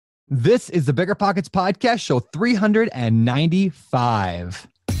This is the BiggerPockets podcast, show 395.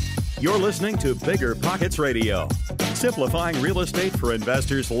 You're listening to BiggerPockets Radio, simplifying real estate for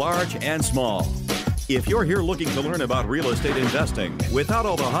investors large and small. If you're here looking to learn about real estate investing without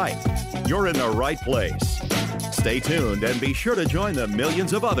all the hype, you're in the right place. Stay tuned and be sure to join the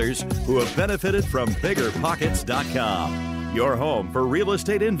millions of others who have benefited from BiggerPockets.com, your home for real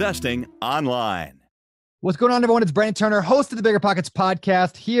estate investing online. What's going on, everyone? It's Brandon Turner, host of the BiggerPockets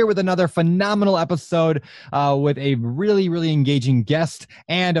podcast, here with another phenomenal episode with a really, really engaging guest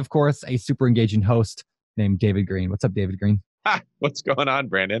and, of course, a super engaging host named David Green. What's up, David Green? What's going on,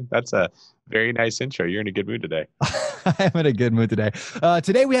 Brandon? That's a very nice intro. You're in a good mood today. I'm in a good mood today.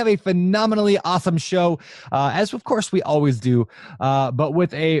 Today, we have a phenomenally awesome show, as, of course, we always do, but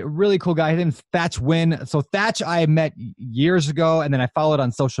with a really cool guy. His name is Thach Nguyen. So Thatch, I met years ago, and then I followed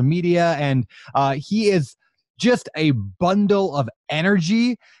on social media, and he is just a bundle of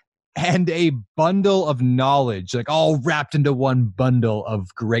energy and a bundle of knowledge, like all wrapped into one bundle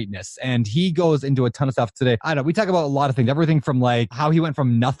of greatness. And he goes into a ton of stuff today. I don't know, we talk about a lot of things, everything from like how he went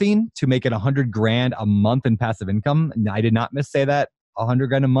from nothing to making $100,000 a month in passive income. And I did not missay that.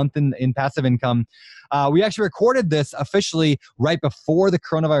 $100,000 a month in passive income. We actually recorded this officially right before the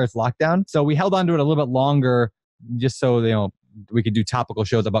coronavirus lockdown. So we held on to it a little bit longer just so, we could do topical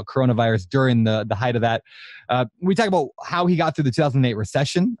shows about coronavirus during the height of that. We talk about how he got through the 2008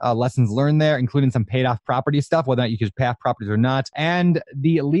 recession, lessons learned there, including some paid off property stuff, whether or not you could pay off properties or not, and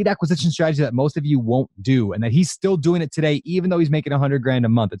the lead acquisition strategy that most of you won't do, and that he's still doing it today, even though he's making $100,000 a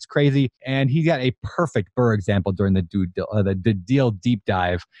month. It's crazy. And he got a perfect BRRRR example during the deal deep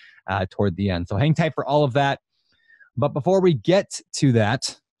dive toward the end. So hang tight for all of that. But before we get to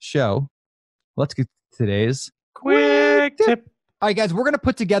that show, let's get to today's Quick tip. All right, guys, we're going to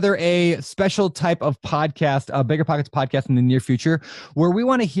put together a special type of podcast, a BiggerPockets podcast in the near future, where we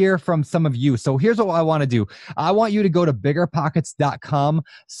want to hear from some of you. So here's what I want to do. I want you to go to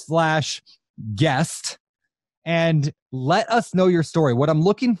BiggerPockets.com/guest and let us know your story. What I'm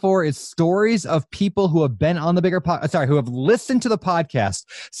looking for is stories of people who have been on the who have listened to the podcast,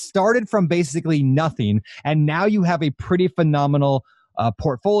 started from basically nothing, and now you have a pretty phenomenal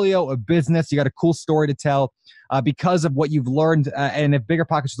portfolio of business. You got a cool story to tell because of what you've learned. And if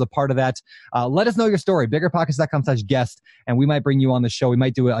BiggerPockets was a part of that, let us know your story. BiggerPockets.com/guest, and we might bring you on the show. We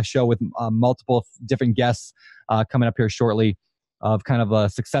might do a show with multiple different guests coming up here shortly of kind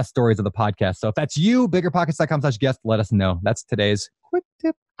of success stories of the podcast. So if that's you, BiggerPockets.com/guest, let us know. That's today's quick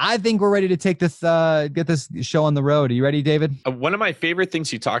tip. I think we're ready to take this, get this show on the road. Are you ready, David? One of my favorite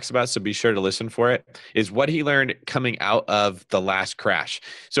things he talks about, so be sure to listen for it, is what he learned coming out of the last crash.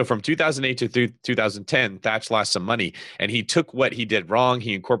 So from 2008 to 2010, Thatch lost some money, and he took what he did wrong,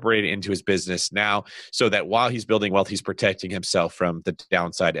 he incorporated it into his business now, so that while he's building wealth, he's protecting himself from the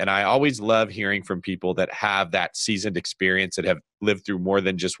downside. And I always love hearing from people that have that seasoned experience, that have lived through more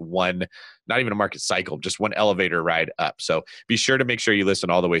than just one, not even a market cycle, just one elevator ride up. So be sure to make sure you listen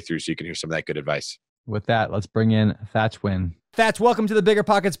all the way through so you can hear some of that good advice. With that, let's bring in Thach Nguyen. Thach, welcome to the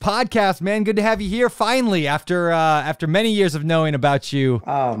BiggerPockets podcast, man. Good to have you here finally after many years of knowing about you.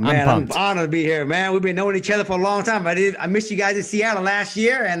 Oh man, I'm honored to be here, man. We've been knowing each other for a long time. I missed you guys in Seattle last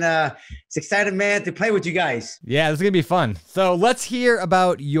year, and it's exciting, man, to play with you guys. Yeah, this is gonna be fun. So let's hear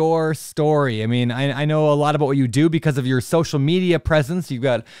about your story. I mean, I know a lot about what you do because of your social media presence. You've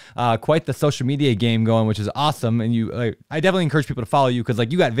got quite the social media game going, which is awesome. And I definitely encourage people to follow you because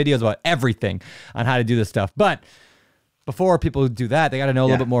you got videos about everything on how to do this stuff. But before people do that, they got to know a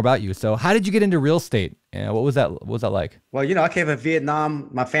little bit more about you. So how did you get into real estate? What was that like? Well, I came from Vietnam.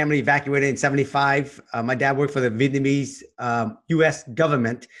 My family evacuated in 1975. My dad worked for the Vietnamese U.S.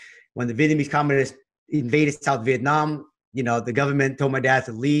 government. When the Vietnamese communists invaded South Vietnam, the government told my dad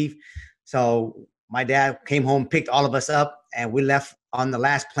to leave. So my dad came home, picked all of us up, and we left on the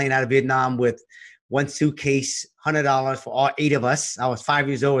last plane out of Vietnam with one suitcase, $100 for all 8 of us. I was 5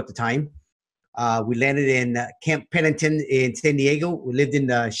 years old at the time. We landed in Camp Pennington in San Diego. We lived in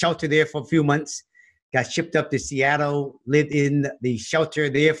the shelter there for a few months, got shipped up to Seattle, lived in the shelter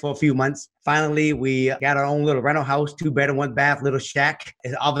there for a few months. Finally, we got our own little rental house, 2-bedroom, 1-bath, little shack.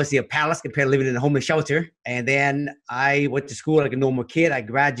 It's obviously a palace compared to living in a homeless shelter. And then I went to school like a normal kid. I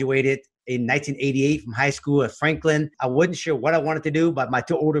graduated in 1988 from high school at Franklin. I wasn't sure what I wanted to do, but my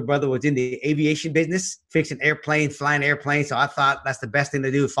 2 older brother was in the aviation business, fixing airplanes, flying airplanes. So I thought that's the best thing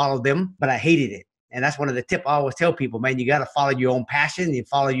to do, follow them, but I hated it. And that's one of the tips I always tell people, man, you got to follow your own passion, you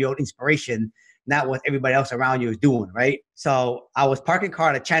follow your own inspiration, not what everybody else around you is doing, right? So I was parking a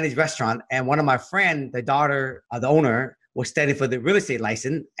car at a Chinese restaurant, and one of my friends, the daughter of the owner, was studying for the real estate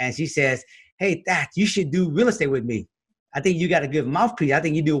license. And she says, hey, Dad, you should do real estate with me. I think you got a good mouthpiece. I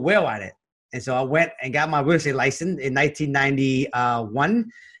think you do well at it. And so I went and got my real estate license in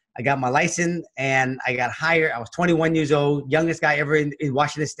 1991. I got my license and I got hired. I was 21 years old, youngest guy ever in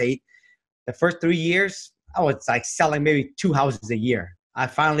Washington State. The first 3 years, I was like selling maybe 2 houses a year. I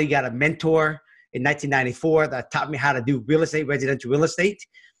finally got a mentor in 1994 that taught me how to do real estate, residential real estate.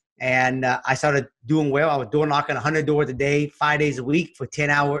 And I started doing well. I was door knocking 100 doors a day, 5 days a week for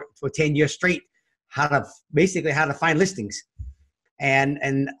 10 years straight, how to find listings.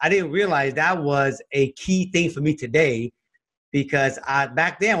 And I didn't realize that was a key thing for me today, because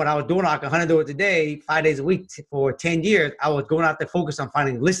back then when I was door knocking 100 doors a day, 5 days a week for 10 years, I was going out there focused on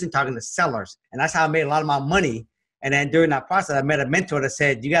finding listings, talking to sellers. And that's how I made a lot of my money. And then during that process, I met a mentor that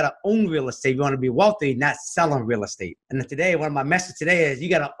said, you got to own real estate. You want to be wealthy, not selling real estate. And then today, one of my messages today is you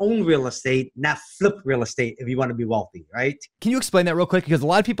got to own real estate, not flip real estate if you want to be wealthy, right? Can you explain that real quick? Because a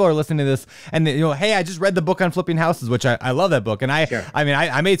lot of people are listening to this and they, hey, I just read the book on flipping houses, which I love that book. And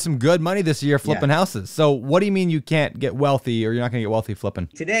I made some good money this year flipping houses. So what do you mean you can't get wealthy, or you're not going to get wealthy flipping?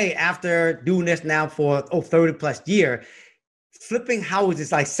 Today, after doing this now for 30 plus years, flipping houses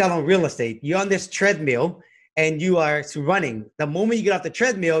is like selling real estate. You're on this treadmill and you are running. The moment you get off the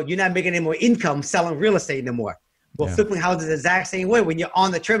treadmill, you're not making any more income selling real estate anymore. Well, flipping houses the exact same way. When you're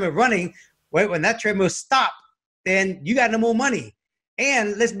on the treadmill running, when that treadmill stops, then you got no more money.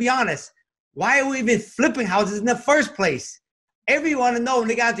 And let's be honest, why are we even flipping houses in the first place? Everyone knows when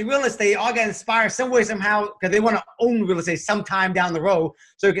they got into real estate, all got inspired some way, somehow, because they want to own real estate sometime down the road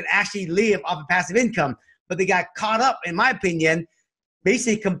so they can actually live off of passive income. But they got caught up, in my opinion,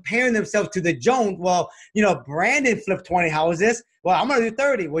 basically comparing themselves to the Jones. Well, Brandon flipped 20 houses. Well, I'm going to do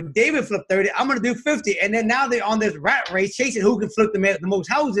 30. Well, David flipped 30. I'm going to do 50. And then now they're on this rat race chasing who can flip the most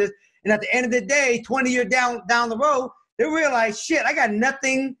houses. And at the end of the day, 20 years down the road, they realize, shit, I got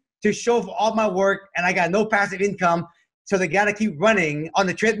nothing to show for all my work and I got no passive income. So they got to keep running on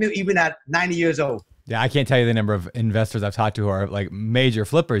the treadmill even at 90 years old. Yeah, I can't tell you the number of investors I've talked to who are like major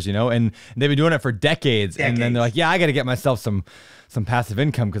flippers, and they've been doing it for decades. And then they're like, yeah, I got to get myself some passive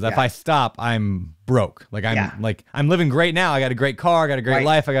income, because if I stop, I'm broke. Like I'm living great now. I got a great car, I got a great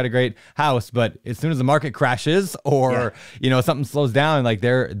life, I got a great house. But as soon as the market crashes or something slows down, like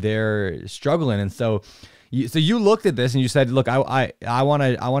they're struggling. And so you looked at this and you said, look, I want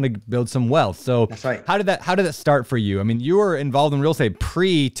to build some wealth. So that's right. How did that start for you? I mean, you were involved in real estate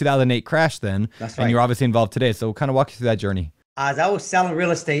pre-2008 crash then. That's right. And you're obviously involved today. So kind of walk you through that journey. As I was selling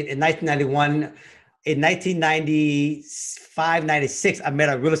real estate in 1991, in 1995, 96, I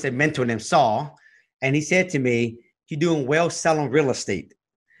met a real estate mentor named Saul. And he said to me, you're doing well selling real estate,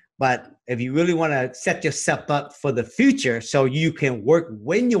 but if you really want to set yourself up for the future so you can work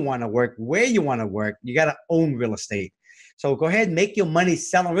when you want to work, where you want to work, you got to own real estate. So go ahead and make your money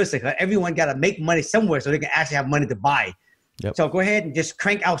selling real estate. Everyone got to make money somewhere so they can actually have money to buy. Yep. So go ahead and just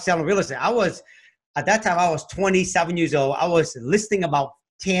crank out selling real estate. At that time, I was 27 years old. I was listing about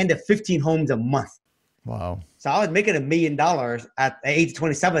 10 to 15 homes a month. Wow. So I was making $1 million at the age of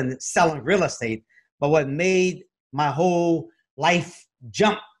 27 selling real estate. But what made my whole life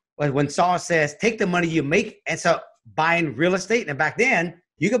jump was when Saul says, take the money you make and start buying real estate. And back then,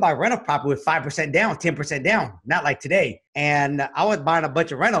 you could buy rental property with 5% down, 10% down, not like today. And I was buying a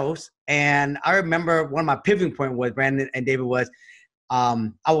bunch of rentals. And I remember one of my pivoting point was, Brandon and David, was I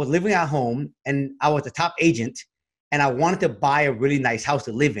was living at home and I was the top agent and I wanted to buy a really nice house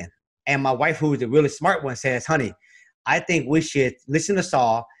to live in. And my wife, who was a really smart one, says, honey, I think we should listen to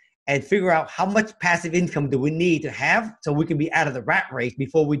Saul and figure out how much passive income do we need to have so we can be out of the rat race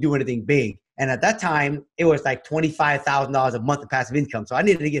before we do anything big. And at that time, it was like $25,000 a month of passive income. So I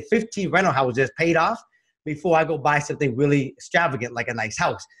needed to get 15 rental houses paid off before I go buy something really extravagant like a nice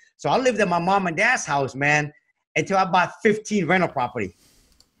house. So I lived at my mom and dad's house, man, until I bought 15 rental property.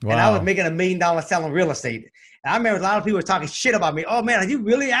 Wow. And I was making $1 million selling real estate. And I remember a lot of people were talking shit about me. Oh, man, are you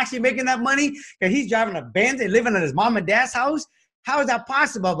really actually making that money? Because he's driving a Benz and living in his mom and dad's house. How is that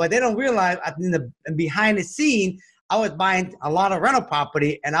possible? But they don't realize behind the scene, I was buying a lot of rental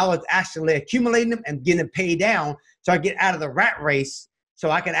property and I was actually accumulating them and getting them paid down so I get out of the rat race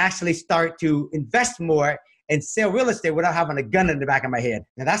so I can actually start to invest more and sell real estate without having a gun in the back of my head.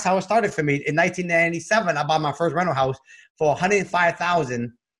 And that's how it started for me. In 1997, I bought my first rental house for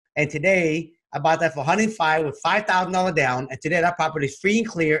 $105,000. And today, I bought that for $105,000 with $5,000 down. And today, that property is free and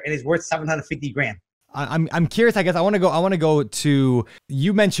clear and it's worth $750,000. I'm curious. I guess I want to go to,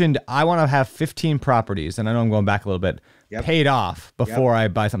 you mentioned I want to have 15 properties, and I know I'm going back a little bit, paid off before I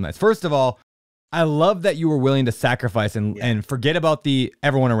buy something nice. First of all, I love that you were willing to sacrifice and forget about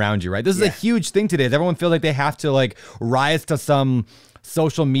everyone around you, right? This is a huge thing today. Everyone feels like they have to like rise to some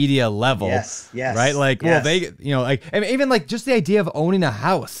social media level. Yes. Right? Like, well, they, like, and even like just the idea of owning a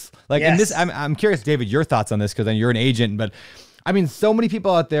house. Like, in this, I'm curious, David, your thoughts on this, because then you're an agent, but I mean, so many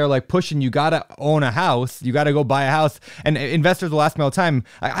people out there like pushing, you got to own a house. You got to go buy a house. And investors will ask me all the time,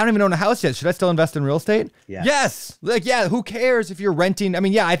 I don't even own a house yet. Should I still invest in real estate? Yes. Like, yeah, who cares if you're renting? I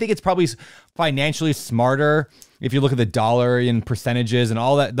mean, yeah, I think it's probably financially smarter. If you look at the dollar and percentages and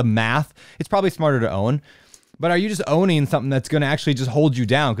all that, the math, it's probably smarter to own. But are you just owning something that's going to actually just hold you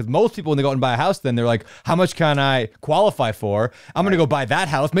down? Because most people, when they go out and buy a house, then they're like, how much can I qualify for? I'm going to go buy that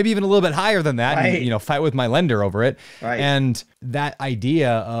house, maybe even a little bit higher than that, and fight with my lender over it. And that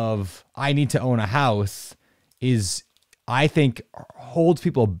idea of I need to own a house is, I think, holds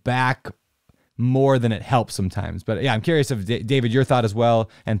people back more than it helps sometimes. But yeah, I'm curious if David, your thought as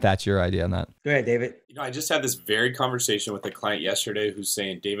well, and Thatch, your idea on that. Go ahead, David. I just had this very conversation with a client yesterday who's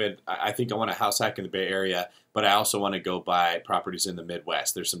saying, David, I think I want a house hack in the Bay Area, but I also want to go buy properties in the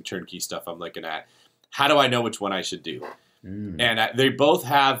Midwest. There's some turnkey stuff I'm looking at. How do I know which one I should do? And they both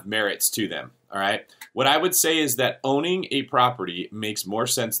have merits to them. All right. What I would say is that owning a property makes more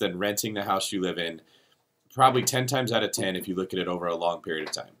sense than renting the house you live in, probably 10 times out of 10 if you look at it over a long period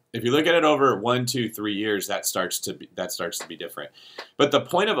of time. If you look at it over 1, 2, 3 years, that starts to be different. But the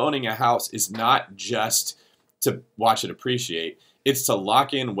point of owning a house is not just to watch it appreciate. It's to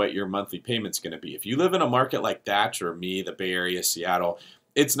lock in what your monthly payment's going to be. If you live in a market like Thatch or me, the Bay Area, Seattle,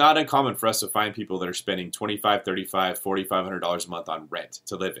 it's not uncommon for us to find people that are spending $2,500, $3,500, $4,500 a month on rent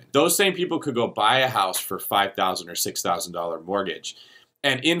to live in. Those same people could go buy a house for $5,000 or $6,000 mortgage.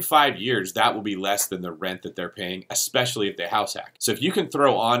 And in 5 years, that will be less than the rent that they're paying, especially if they house hack. So if you can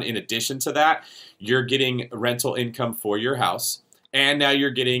throw on, in addition to that, you're getting rental income for your house, and now you're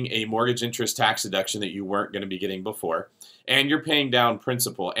getting a mortgage interest tax deduction that you weren't going to be getting before, and you're paying down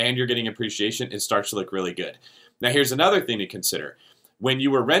principal, and you're getting appreciation, it starts to look really good. Now, here's another thing to consider. When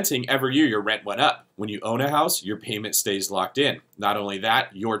you were renting, every year your rent went up. When you own a house, your payment stays locked in. Not only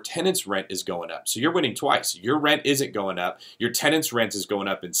that, your tenant's rent is going up. So you're winning twice. Your rent isn't going up. Your tenant's rent is going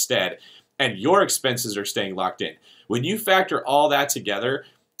up instead. And your expenses are staying locked in. When you factor all that together,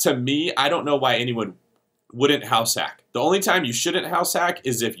 to me, I don't know why anyone wouldn't house hack. The only time you shouldn't house hack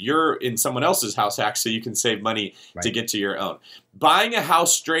is if you're in someone else's house hack so you can save money to get to your own. Buying a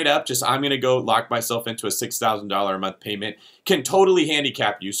house straight up, just I'm going to go lock myself into a $6,000 a month payment, can totally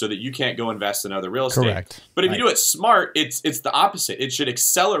handicap you so that you can't go invest in other real estate. Correct. But if you do it smart, it's the opposite. It should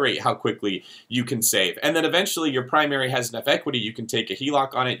accelerate how quickly you can save. And then eventually your primary has enough equity, you can take a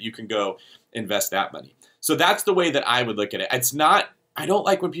HELOC on it, you can go invest that money. So that's the way that I would look at it. It's not, I don't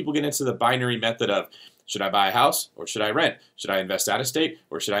like when people get into the binary method of, should I buy a house or should I rent? Should I invest out of state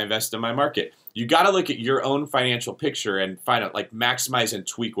or should I invest in my market? You got to look at your own financial picture and find out, like, maximize and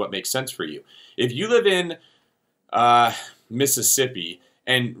tweak what makes sense for you. If you live in Mississippi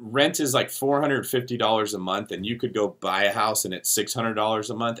and rent is like $450 a month and you could go buy a house and it's $600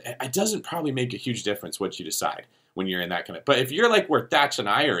 a month, it doesn't probably make a huge difference what you decide when you're in that kind of. But if you're like where Thatch and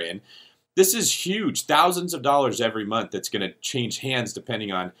I are in, this is huge. Thousands of dollars every month that's going to change hands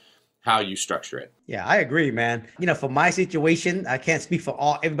depending on how you structure it. Yeah, I agree, man. For my situation, I can't speak for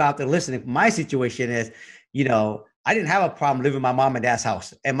everybody out there listening. My situation is, I didn't have a problem living in my mom and dad's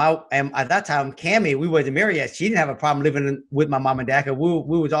house. And at that time, Cammie, we were married yet. She didn't have a problem living with my mom and dad because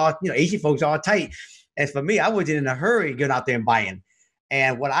we was all, Asian folks all tight. And for me, I wasn't in a hurry getting out there and buying.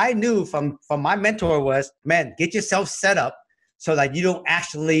 And what I knew from my mentor was, man, get yourself set up so that you don't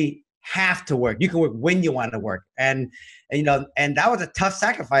actually have to work. You can work when you want to work. And that was a tough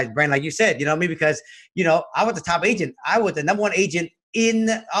sacrifice, Brandon, like you said, because, I was the top agent. I was the number one agent in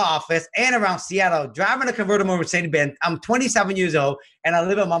the office and around Seattle, driving a convertible Mercedes-Benz. I'm 27 years old and I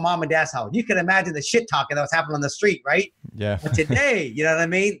live in my mom and dad's house. You can imagine the shit talking that was happening on the street, right? Yeah. But today, you know what I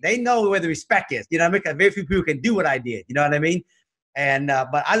mean? They know where the respect is, because very few people can do what I did, you know what I mean? And,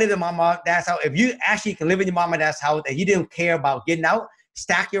 but I live in my mom and dad's house. If you actually can live in your mom and dad's house and you didn't care about getting out,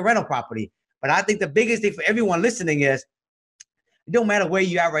 stack your rental property. But I think the biggest thing for everyone listening is, it don't matter where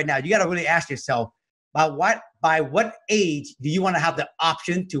you're at right now. You got to really ask yourself, by what age do you want to have the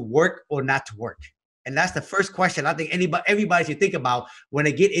option to work or not to work? And that's the first question I think everybody should think about when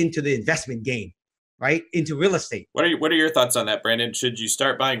they get into the investment game, right? Into real estate. What are your thoughts on that, Brandon? Should you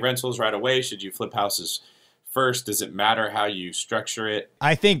start buying rentals right away? Should you flip houses first? Does it matter how you structure it?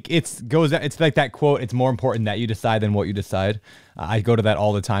 I think it's like that quote, it's more important that you decide than what you decide. I go to that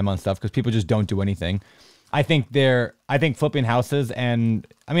all the time on stuff because people just don't do anything. I think flipping houses and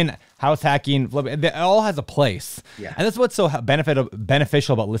house hacking, it all has a place. Yeah. And that's what's so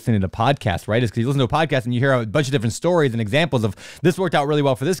beneficial about listening to podcasts, right? Is because you listen to a podcast and you hear a bunch of different stories and examples of this worked out really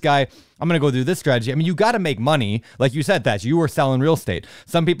well for this guy. I'm going to go do this strategy. I mean, you got to make money. Like you said, Thatch, you were selling real estate.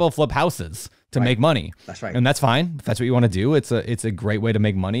 Some people flip houses to make money. That's right. And that's fine. If that's what you want to do, it's a great way to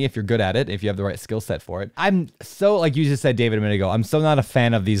make money if you're good at it, if you have the right skill set for it. I'm so, like you just said, David, a minute ago, I'm so not a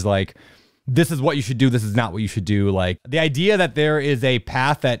fan of these like, this is what you should do, this is not what you should do. Like the idea that there is a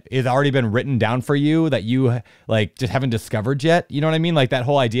path that is already been written down for you that you like just haven't discovered yet. You know what I mean? Like that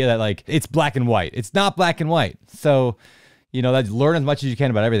whole idea that like it's black and white. It's not black and white. So, that's learn as much as you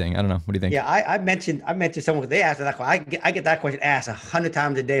can about everything. I don't know. What do you think? Yeah, I mentioned someone, they asked that question. I get that question asked 100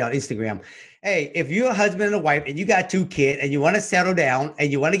 times a day on Instagram. Hey, if you're a husband and a wife and you got 2 kids and you want to settle down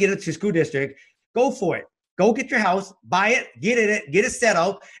and you want to get into school district, go for it. Go get your house, buy it, get in it, get it set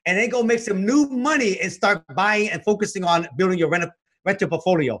up, and then go make some new money and start buying and focusing on building your rental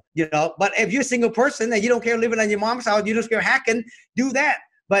portfolio. But if you're a single person and you don't care living on your mom's house, you just care hacking, do that.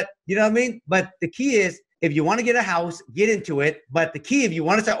 But you know what I mean? But the key is, if you want to get a house, get into it. But the key, if you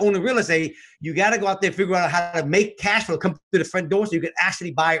want to start owning real estate, you got to go out there and figure out how to make cash flow come to the front door so you can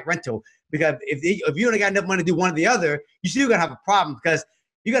actually buy it rental. Because if you only got enough money to do one or the other, you're still going to have a problem because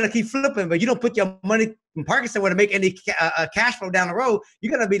you got to keep flipping, but you don't put your money in parking somewhere to make any cash flow down the road. You're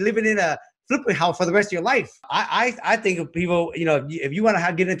going to be living in a flipping house for the rest of your life. I think of people, if you want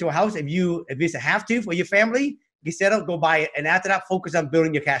to get into a house, if it's a have to for your family, get set up, go buy it. And after that, focus on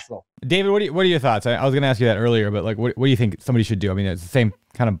building your cash flow. David, what are your thoughts? I was going to ask you that earlier, but like, what do you think somebody should do? I mean, it's the same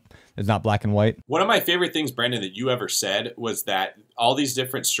kind of, it's not black and white. One of my favorite things, Brandon, that you ever said was that all these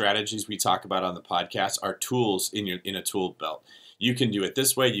different strategies we talk about on the podcast are tools in a tool belt. You can do it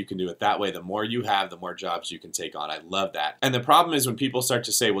this way, you can do it that way. The more you have, the more jobs you can take on. I love that. And the problem is when people start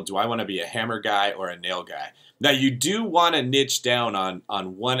to say, well, do I want to be a hammer guy or a nail guy? Now, you do want to niche down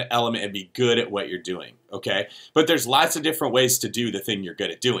on one element and be good at what you're doing, okay? But there's lots of different ways to do the thing you're good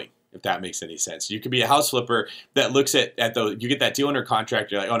at doing, if that makes any sense. You could be a house flipper that looks at you get that deal under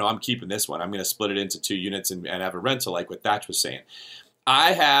contract, you're like, oh no, I'm keeping this one. I'm going to split it into 2 units and have a rental, like what Thatch was saying.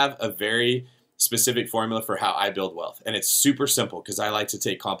 I have a very specific formula for how I build wealth. And it's super simple because I like to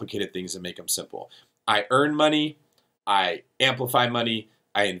take complicated things and make them simple. I earn money, I amplify money,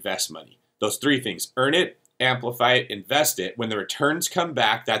 I invest money. Those 3 things: earn it, amplify it, invest it. When the returns come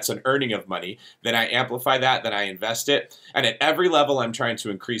back, that's an earning of money. Then I amplify that, then I invest it. And at every level, I'm trying to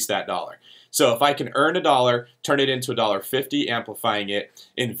increase that dollar. So if I can earn $1, turn it into $1.50, amplifying it,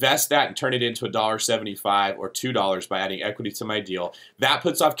 invest that and turn it into $1.75 or $2 by adding equity to my deal, that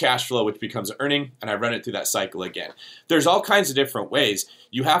puts off cash flow, which becomes earning, and I run it through that cycle again. There's all kinds of different ways.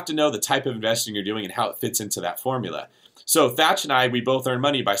 You have to know the type of investing you're doing and how it fits into that formula. So Thatch and I, we both earn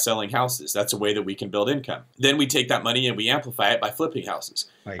money by selling houses. That's a way that we can build income. Then we take that money and we amplify it by flipping houses.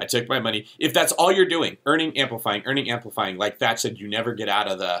 Right. I took my money. If that's all you're doing, earning, amplifying, like Thatch said, you never get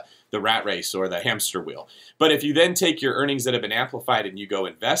out of the rat race or the hamster wheel. But if you then take your earnings that have been amplified and you go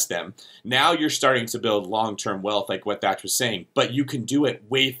invest them, now you're starting to build long-term wealth, like what Thatch was saying. But you can do it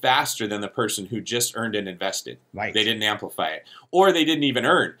way faster than the person who just earned and invested. Right. They didn't amplify it. Or they didn't even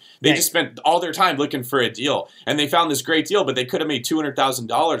earn. They just spent all their time looking for a deal. And they found this great deal, but they could have made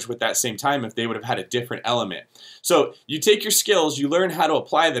 $200,000 with that same time if they would have had a different element. So you take your skills, you learn how to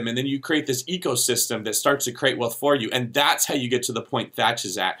apply them, and then you create this ecosystem that starts to create wealth for you. And that's how you get to the point Thatch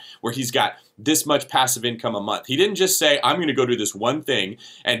is at, where he's got this much passive income a month. He didn't just say, I'm going to go do this one thing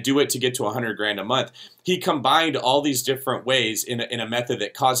and do it to get to 100 grand a month. He combined all these different ways in a method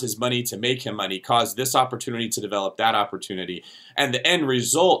that caused his money to make him money, caused this opportunity to develop that opportunity. And the end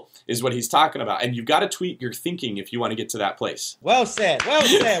result is what he's talking about. And you've got to tweak your thinking if you want to get to that place. Well said. Well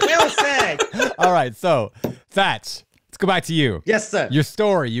said. Well said. All right. So, Thatch, let's go back to you. Yes, sir. Your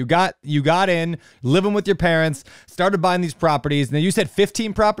story. You got in, living with your parents, started buying these properties. Now you said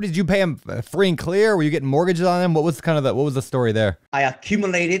 15 properties. Did you pay them free and clear? Were you getting mortgages on them? What was what was the story there? I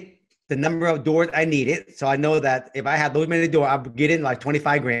accumulated the number of doors I needed. So I know that if I had those many doors, I'll get in like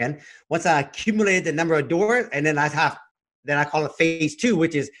 25 grand. Once I accumulated the number of doors, and then I call it phase 2,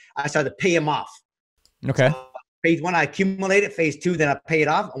 which is I started to pay them off. Okay. So phase 1, I accumulated. Phase 2, then I pay it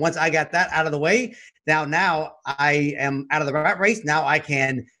off. And once I got that out of the way, now I am out of the rat race. Now I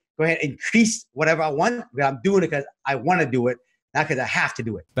can go ahead and increase whatever I want, but I'm doing it because I want to do it. not because I have to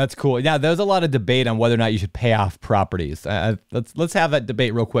do it. That's cool. Yeah, there's a lot of debate on whether or not you should pay off properties. Let's have that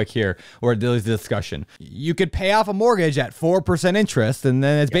debate real quick here, or there's a discussion. You could pay off a mortgage at 4% interest, and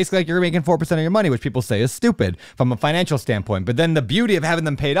then it's basically like you're making 4% of your money, which people say is stupid from a financial standpoint. But then the beauty of having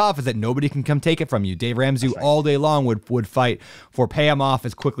them paid off is that nobody can come take it from you. Dave Ramsey all day long would fight for pay them off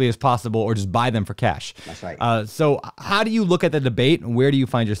as quickly as possible, or just buy them for cash. That's right. So how do you look at the debate, and where do you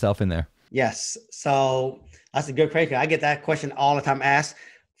find yourself in there? Yes. So that's a good question. I get that question all the time asked.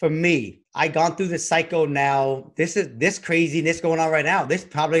 For me, I gone through this cycle now. This craziness going on right now. This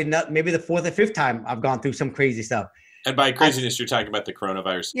probably not maybe the fourth or fifth time I've gone through some crazy stuff. And by craziness, you're talking about the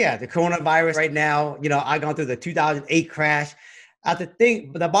coronavirus. Yeah, the coronavirus right now. I gone through the 2008 crash. But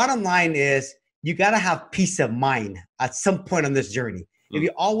the bottom line is you got to have peace of mind at some point on this journey. If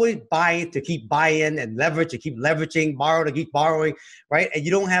you always buy to keep buying and leverage to keep leveraging, borrow to keep borrowing, right? And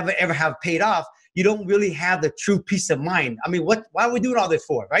you don't ever have paid off, you don't really have the true peace of mind. I mean, why are we doing all this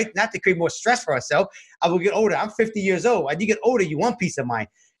for, right? Not to create more stress for ourselves. I will get older. I'm 50 years old. As you get older, you want peace of mind.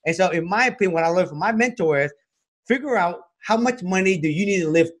 And so in my opinion, what I learned from my mentor is figure out how much money do you need to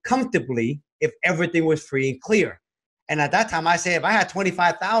live comfortably if everything was free and clear. And at that time, I said, if I had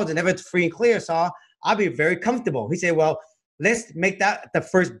 25,000, if it's free and clear, so I'll be very comfortable. He said, well, let's make that the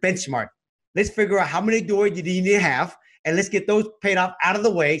first benchmark. Let's figure out how many doors you need to have, and let's get those paid off out of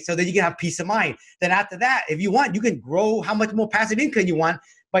the way so that you can have peace of mind. Then after that, if you want, you can grow how much more passive income you want,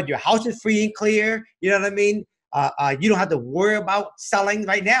 but your house is free and clear. You know what I mean? You don't have to worry about selling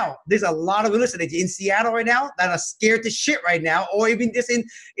right now. There's a lot of real estate agents in Seattle right now that are scared to shit right now, or even just in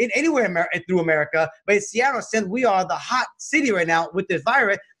anywhere through America. But in Seattle, since we are the hot city right now with this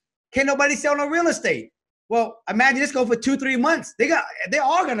virus, can't nobody sell no real estate. Well, imagine this go for 2-3 months. They're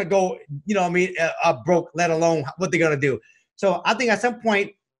all gonna go, broke, let alone what they're gonna do. So I think at some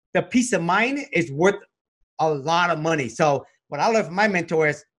point, the peace of mind is worth a lot of money. So what I learned from my mentor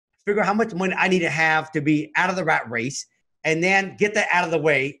is figure out how much money I need to have to be out of the rat race, and then get that out of the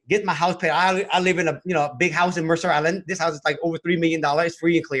way, get my house paid. I live in a big house in Mercer Island. This house is like over $3 million, it's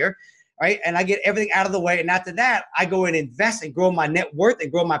free and clear, right? And I get everything out of the way. And after that, I go and invest and grow my net worth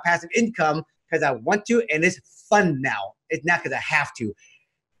and grow my passive income because I want to, and it's fun now. It's not because I have to.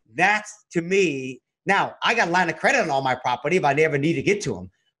 That's, to me, now I got a line of credit on all my property if I never need to get to them.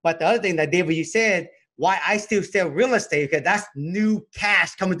 But the other thing that, David, you said, why I still sell real estate, because that's new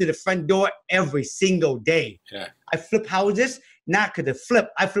cash coming through the front door every single day. Yeah. I flip houses, not because of flip.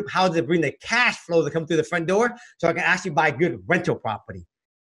 I flip houses to bring the cash flow to come through the front door so I can actually buy good rental property.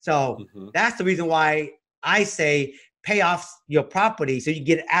 So that's the reason why I say pay off your property so you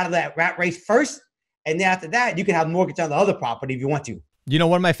get out of that rat race first. And then after that, you can have mortgage on the other property if you want to. You know,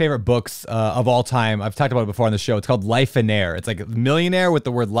 one of my favorite books of all time, I've talked about it before on the show. It's called Life and Air. It's like millionaire with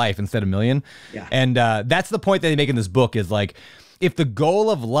the word life instead of million. Yeah. And that's the point that they make in this book is like, if the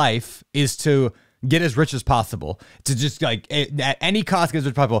goal of life is to get as rich as possible, to just like at any cost get as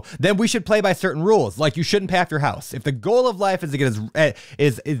rich as possible, then we should play by certain rules. Like you shouldn't pay off your house. If the goal of life is to get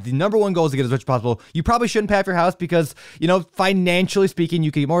is the number one goal is to get as rich as possible, you probably shouldn't pay off your house because, financially speaking,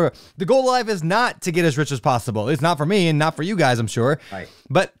 you can get more. The goal of life is not to get as rich as possible. It's not for me and not for you guys, I'm sure. Right.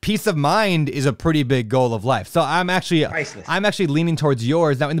 But peace of mind is a pretty big goal of life. So I'm actually leaning towards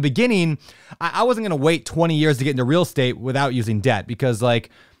yours. Now, in the beginning, I wasn't going to wait 20 years to get into real estate without using debt because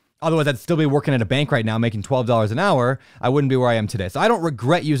otherwise, I'd still be working at a bank right now, making $12 an hour. I wouldn't be where I am today. So I don't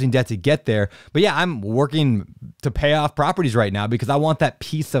regret using debt to get there. But yeah, I'm working to pay off properties right now because I want that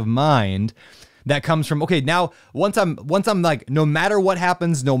peace of mind that comes from, okay, now once I'm like, no matter what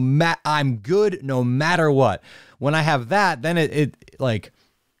happens, I'm good no matter what. When I have that, then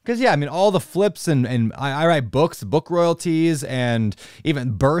because yeah, I mean, all the flips and I write books, book royalties, and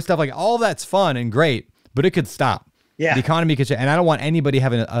even BRRRR stuff, like all that's fun and great, but it could stop. Yeah. The economy could change, and I don't want anybody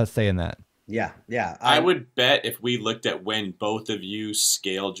having a say in that. Yeah, yeah. I would bet if we looked at when both of you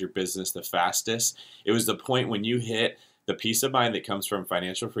scaled your business the fastest, it was the point when you hit the peace of mind that comes from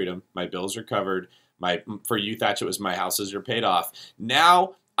financial freedom. My bills are covered. For you, Thatch, it was my houses are paid off.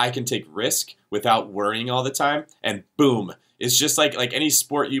 Now I can take risk without worrying all the time, and boom. It's just like any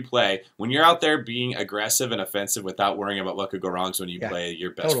sport you play. When you're out there being aggressive and offensive without worrying about what could go wrong is when you play your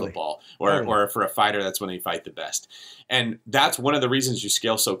best football. Or for a fighter, that's when they fight the best. And that's one of the reasons you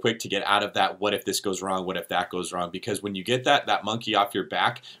scale so quick to get out of that what if this goes wrong, what if that goes wrong. Because when you get that monkey off your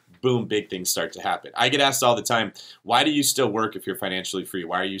back, boom, big things start to happen. I get asked all the time, why do you still work if you're financially free?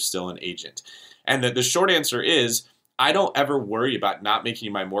 Why are you still an agent? And the short answer is, I don't ever worry about not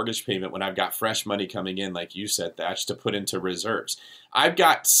making my mortgage payment when I've got fresh money coming in, like you said, Thatch, to put into reserves. I've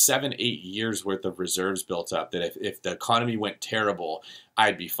got 7-8 years worth of reserves built up that if the economy went terrible,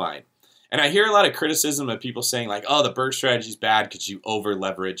 I'd be fine. And I hear a lot of criticism of people saying like, oh, the BRRRR strategy is bad because you over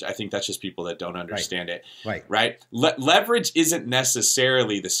leverage. I think that's just people that don't understand it. Right. Leverage isn't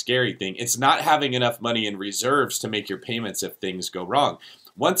necessarily the scary thing. It's not having enough money in reserves to make your payments if things go wrong.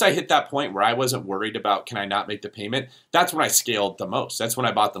 Once I hit that point where I wasn't worried about can I not make the payment, that's when I scaled the most. That's when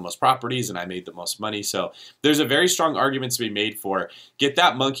I bought the most properties and I made the most money. So there's a very strong argument to be made for get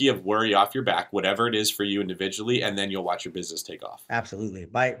that monkey of worry off your back, whatever it is for you individually, and then you'll watch your business take off. Absolutely.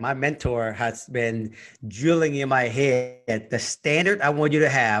 My mentor has been drilling in my head the standard I want you to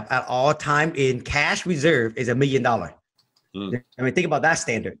have at all time in cash reserve is $1 million. I mean, think about that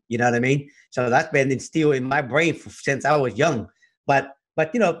standard. You know what I mean? So that's been instilled in my brain since I was young. But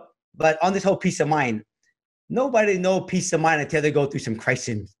on this whole peace of mind, nobody knows peace of mind until they go through some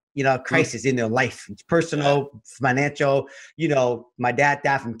crisis in their life. It's personal, financial, my dad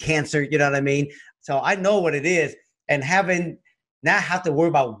died from cancer, you know what I mean? So I know what it is. And having not have to worry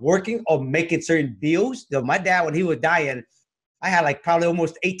about working or making certain bills. My dad, when he was dying, I had like probably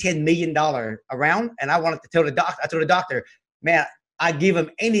almost $10 million around. And I wanted to tell the doctor, I told the doctor, man, I give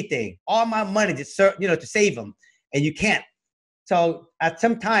him anything, all my money to save him. And you can't. So at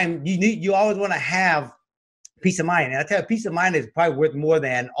some time you always want to have peace of mind. And I tell you, peace of mind is probably worth more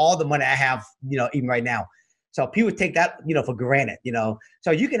than all the money I have, even right now. So people take that, for granted,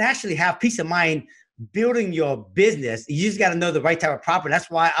 So you can actually have peace of mind building your business. You just got to know the right type of property. That's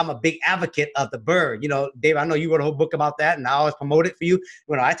why I'm a big advocate of the BRRRR. Dave, I know you wrote a whole book about that, and I always promote it for you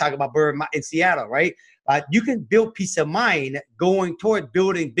when I talk about BRRRR in Seattle, right? You can build peace of mind going toward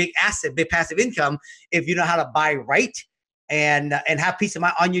building big asset, big passive income if you know how to buy right. And have peace of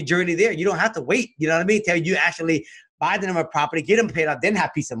mind on your journey there. You don't have to wait, you know what I mean, till you actually buy the number of property, get them paid off, then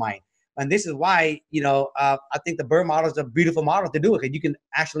have peace of mind. And this is why, I think the BRRRR model is a beautiful model to do it, because you can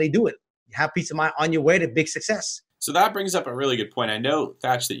actually do it. Have peace of mind on your way to big success. So that brings up a really good point. I know,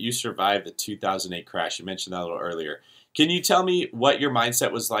 Thatch, that you survived the 2008 crash. You mentioned that a little earlier. Can you tell me what your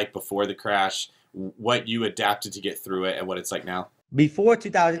mindset was like before the crash, what you adapted to get through it, and what it's like now? Before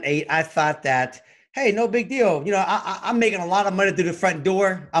 2008, I thought that, hey, no big deal. I'm making a lot of money through the front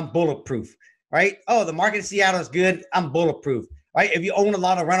door. I'm bulletproof, right? Oh, the market in Seattle is good. I'm bulletproof, right? If you own a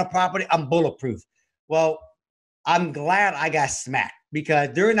lot of rental property, I'm bulletproof. Well, I'm glad I got smacked, because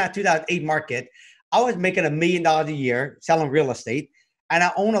during that 2008 market, I was making $1 million a year selling real estate. And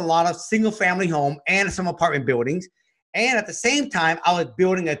I own a lot of single family home and some apartment buildings. And at the same time, I was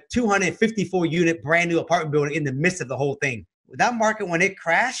building a 254 unit brand new apartment building in the midst of the whole thing. That market, when it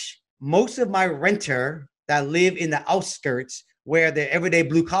crashed, most of my renter that live in the outskirts where they're everyday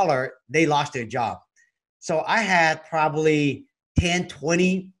blue collar, they lost their job. So I had probably 10,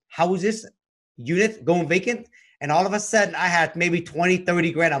 20 houses, units going vacant. And all of a sudden I had maybe 20,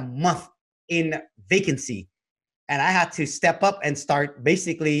 30 grand a month in vacancy. And I had to step up and start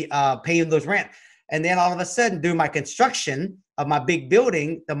basically paying those rent. And then all of a sudden during my construction of my big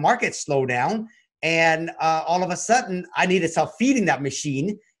building, the market slowed down. And all of a sudden I needed to start feeding that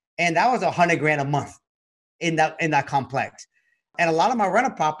machine. And that was 100 grand a month in that complex. And a lot of my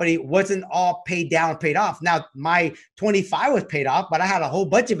rental property wasn't all paid down, paid off. Now my 25 was paid off, but I had a whole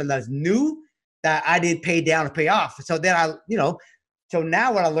bunch of them that's new that I didn't pay down and pay off. So then so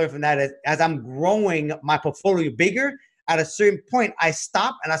now what I learned from that is, as I'm growing my portfolio bigger, at a certain point I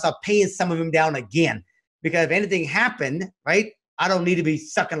stopped and I started paying some of them down again. Because if anything happened, right, I don't need to be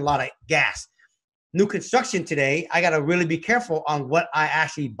sucking a lot of gas. New construction today, I got to really be careful on what I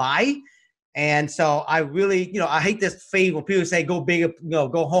actually buy. And so I really, I hate this phase when people say, go big,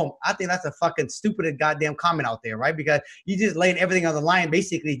 go home. I think that's a fucking stupid goddamn comment out there, right? Because you just laying everything on the line,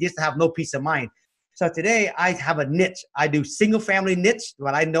 basically just to have no peace of mind. So today I have a niche. I do single family niche,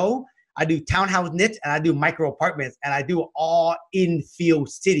 what I know. I do townhouse niche, and I do micro apartments, and I do all in-field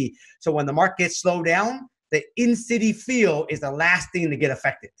city. So when the market slow down, the in-city feel is the last thing to get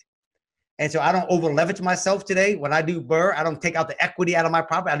affected. And so I don't over leverage myself today. When I do BRRRR, I don't take out the equity out of my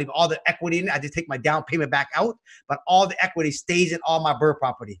property. I leave all the equity in it. I just take my down payment back out, but all the equity stays in all my BRRRR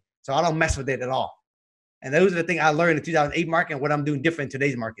property. So I don't mess with it at all. And those are the things I learned in the 2008 market and what I'm doing different in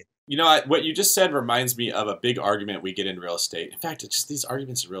today's market. What you just said reminds me of a big argument we get in real estate. In fact, it's just these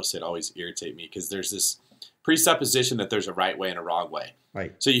arguments in real estate always irritate me, because there's this presupposition that there's a right way and a wrong way.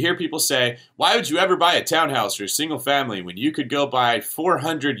 Right. So you hear people say, why would you ever buy a townhouse or a single family when you could go buy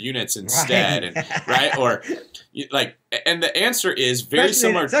 400 units instead? Right. And, right? Or and the answer is very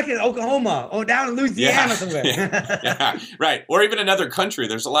similar. Especially in Oklahoma or down in Louisiana somewhere. Yeah, right. Or even another country.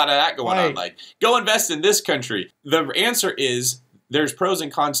 There's a lot of that going on. Like, go invest in this country. The answer is there's pros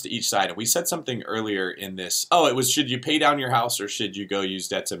and cons to each side. And we said something earlier in this. Oh, it was, should you pay down your house or should you go use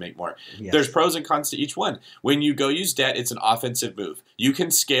debt to make more? Yes. There's pros and cons to each one. When you go use debt, it's an offensive move. You can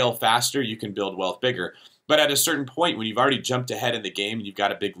scale faster. You can build wealth bigger. But at a certain point, when you've already jumped ahead in the game and you've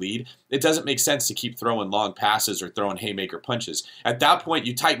got a big lead, it doesn't make sense to keep throwing long passes or throwing haymaker punches. At that point,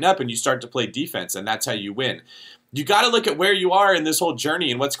 you tighten up and you start to play defense, and that's how you win. You got to look at where you are in this whole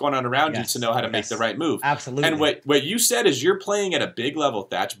journey and what's going on around you to know how to make the right move. Absolutely. And what you said is you're playing at a big level,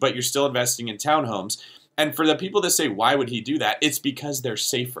 Thatch, but you're still investing in townhomes. And for the people that say, why would he do that? It's because they're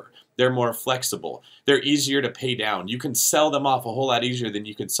safer. They're more flexible. They're easier to pay down. You can sell them off a whole lot easier than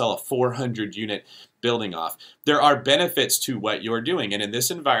you can sell a 400-unit building off. There are benefits to what you're doing. And in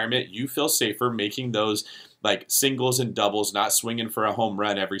this environment, you feel safer making those like singles and doubles, not swinging for a home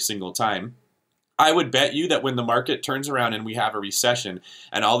run every single time. I would bet you that when the market turns around and we have a recession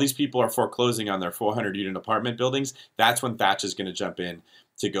and all these people are foreclosing on their 400-unit apartment buildings, that's when Thatch is going to jump in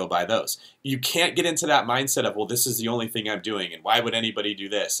to go buy those. You can't get into that mindset of, well, this is the only thing I'm doing, and why would anybody do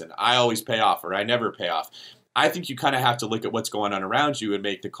this? And I always pay off, or I never pay off. I think you kind of have to look at what's going on around you and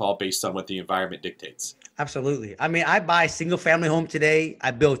make the call based on what the environment dictates. Absolutely. I mean, I buy single family home today.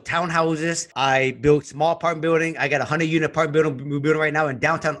 I build townhouses. I build small apartment building. I got a 100-unit apartment building we're building right now in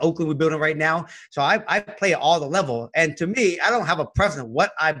downtown Oakland. We're building right now. So I play at all the level. And to me, I don't have a preference of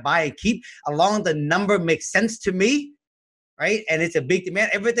what I buy and keep, as long as the number makes sense to me, right? And it's a big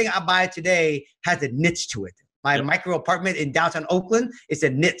demand. Everything I buy today has a niche to it. My micro apartment in downtown Oakland is a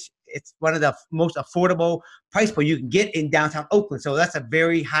niche. It's one of the most affordable price point you can get in downtown Oakland. So that's a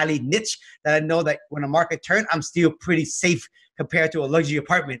very highly niche that I know that when the market turns, I'm still pretty safe compared to a luxury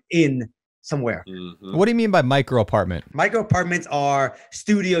apartment in somewhere. Mm-hmm. What do you mean by micro apartment? Micro apartments are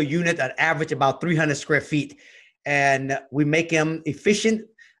studio units that average about 300 square feet. And we make them efficient.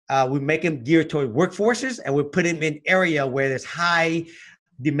 We make them geared toward workforces, and we put them in area where there's high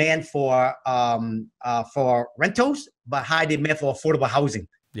demand for rentals, but high demand for affordable housing.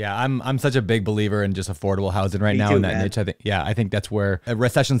 Yeah, I'm such a big believer in just affordable housing right now in that niche. I think that's where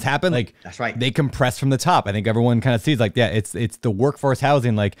recessions happen. Like, that's right. They compress from the top. I think everyone kind of sees like, yeah, it's the workforce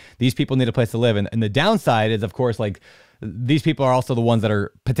housing. Like, these people need a place to live, and the downside is, of course, like, these people are also the ones that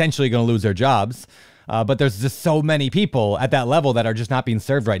are potentially going to lose their jobs. But there's just so many people at that level that are just not being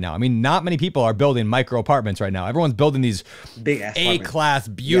served right now. I mean, not many people are building micro apartments right now. Everyone's building these big A-class,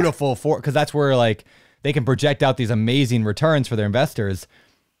 beautiful, because that's where like they can project out these amazing returns for their investors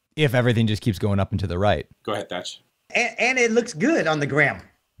if everything just keeps going up and to the right. Go ahead, Thatch. And it looks good on the gram.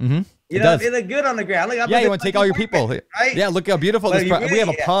 Mm-hmm. It looks good on the gram. Look, you want to take all your people. Right? Yeah, look how beautiful this we have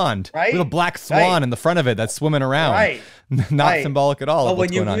a pond. Right? We have a black swan in the front of it that's swimming around. Right. Not symbolic at all. But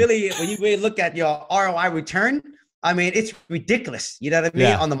when you really look at your ROI return, I mean, it's ridiculous. You know what I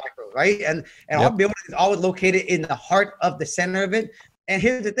mean? On the micro, right? And our building is always located in the heart of the center of it. And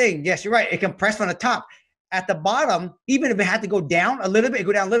here's the thing. Yes, you're right. It compressed from the top. At the bottom, even if it had to go down a little bit,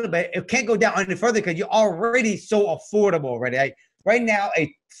 it can't go down any further because you're already so affordable already. Right now,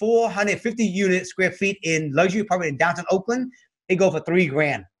 a 450 square feet in luxury apartment in downtown Oakland, it go for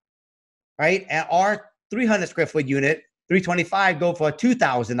 $3,000, right? And our 300 square foot unit, 325, go for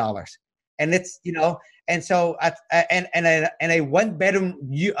 $2,000. And it's, and so and a one bedroom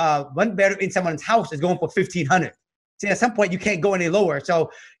in someone's house is going for $1,500. See, at some point you can't go any lower.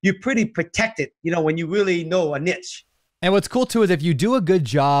 So you're pretty protected, when you really know a niche. And what's cool too is if you do a good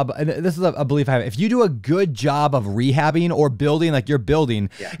job, and this is a belief I have, if you do a good job of rehabbing or building like you're building,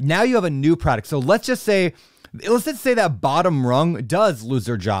 now you have a new product. So let's just say that bottom rung does lose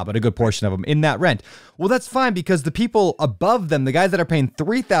their job, at a good portion of them in that rent. Well, that's fine, because the people above them, the guys that are paying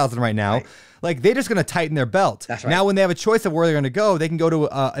 $3,000 right now, like, they're just going to tighten their belt. That's right. Now, when they have a choice of where they're going to go, they can go to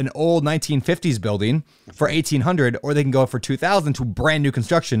an old 1950s building for $1,800, or they can go for $2,000 to brand new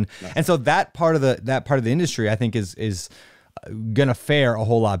construction. And so that part of the industry, I think, is gonna fare a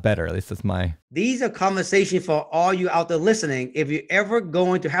whole lot better. At least that's my. These are conversations for all you out there listening. If you're ever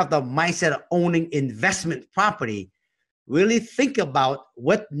going to have the mindset of owning investment property, really think about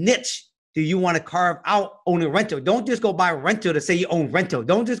what niche do you want to carve out owning rental. Don't just go buy rental to say you own rental.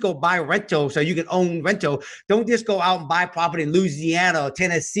 Don't just go buy rental so you can own rental. Don't just go out and buy property in Louisiana or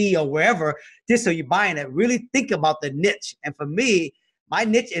Tennessee or wherever just so you're buying it. Really think about the niche. And for me, my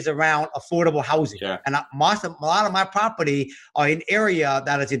niche is around affordable housing. And a lot of my property are in area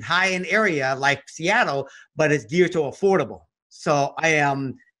that is in high-end area like Seattle, but it's geared to affordable. So I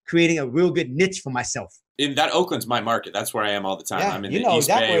am creating a real good niche for myself. In that Oakland's my market. That's where I am all the time. Yeah, I'm in the East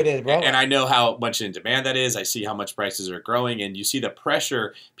Bay, where it is, bro. And I know how much in demand that is. I see how much prices are growing, and you see the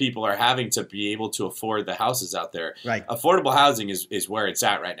pressure people are having to be able to afford the houses out there. Right. Affordable housing is where it's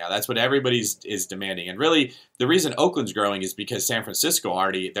at right now. That's what everybody's is demanding. And really, The reason Oakland's growing is because San Francisco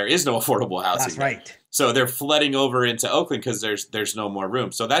there is no affordable housing. That's right. So they're flooding over into Oakland because there's no more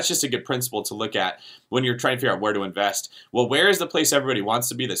room. So that's just a good principle to look at when you're trying to figure out where to invest. Well, where is the place everybody wants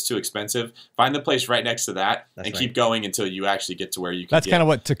to be that's too expensive? Find the place right next to that and keep going until you actually get to where you can That's kind of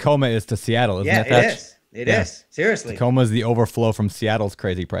what Tacoma is to Seattle, isn't it? Yeah, it is. It is. Seriously. Tacoma is the overflow from Seattle's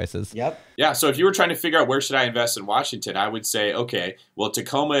crazy prices. Yep. Yeah. So if you were trying to figure out where should I invest in Washington, I would say, okay, well,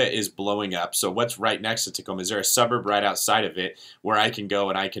 Tacoma is blowing up. So what's right next to Tacoma? Is there a suburb right outside of it where I can go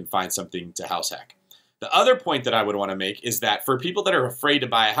and I can find something to house hack? The other point that I would want to make is that for people that are afraid to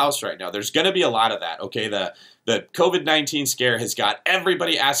buy a house right now, there's going to be a lot of that. Okay, the COVID-19 scare has got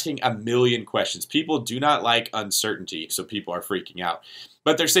everybody asking a million questions. People do not like uncertainty, so people are freaking out.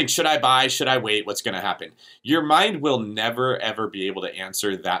 But they're saying, should I buy? Should I wait? What's going to happen? Your mind will never, ever be able to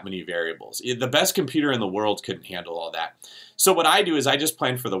answer that many variables. The best computer in the world couldn't handle all that. So what I do is I just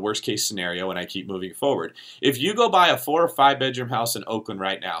plan for the worst case scenario and I keep moving forward. If you go buy a 4 or 5 bedroom house in Oakland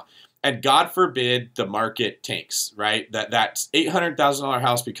right now, and God forbid the market tanks, right? That $800,000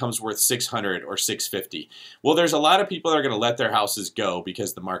 house becomes worth $600 or $650. Well, there's a lot of people that are going to let their houses go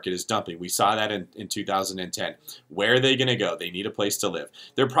because the market is dumping. We saw that in 2010. Where are they going to go? They need a place to live.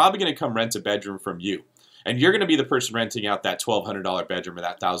 They're probably going to come rent a bedroom from you. And you're going to be the person renting out that $1,200 bedroom or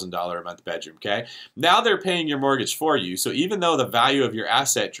that $1,000 a month bedroom, okay? Now they're paying your mortgage for you. So even though the value of your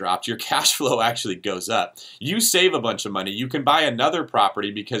asset dropped, your cash flow actually goes up. You save a bunch of money. You can buy another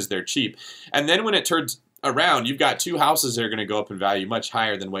property because they're cheap. And then when it turns around, you've got 2 houses that are going to go up in value much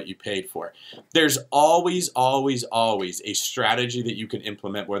higher than what you paid for. There's always, always, always a strategy that you can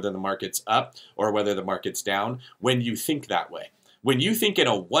implement whether the market's up or whether the market's down when you think that way. When you think in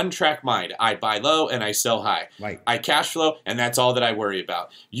a one-track mind, I buy low and I sell high. Right. I cash flow and that's all that I worry about.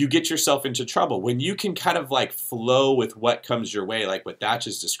 You get yourself into trouble. When you can kind of like flow with what comes your way, like what Thatch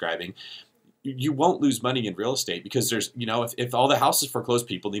is describing, you won't lose money in real estate because there's, if all the houses foreclosed,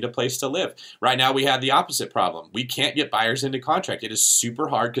 people need a place to live. Right now we have the opposite problem. We can't get buyers into contract. It is super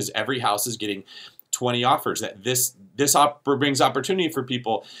hard because every house is getting 20 offers. That this brings opportunity for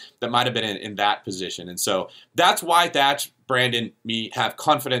people that might have been in that position. And so that's why Thatch, Brandon, me have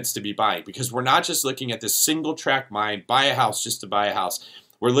confidence to be buying, because we're not just looking at this single track mind, buy a house just to buy a house.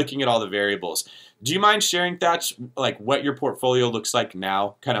 We're looking at all the variables. Do you mind sharing, Thatch, like what your portfolio looks like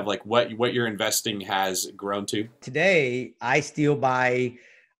now, kind of like what your investing has grown to? Today, I still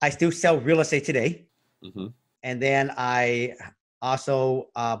sell real estate today. Mm-hmm. And then I also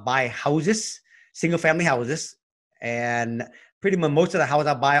buy houses, single family houses. And pretty much most of the houses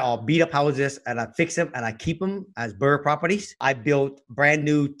I buy are beat up houses, and I fix them and I keep them as BRRRR properties. I built brand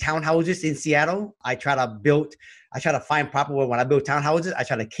new townhouses in Seattle. I try to find proper when I build townhouses, I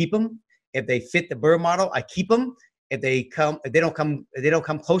try to keep them. If they fit the BRRRR model, I keep them. If they don't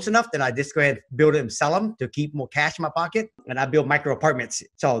come close enough, then I just go ahead and build it and sell them to keep more cash in my pocket. And I build micro apartments.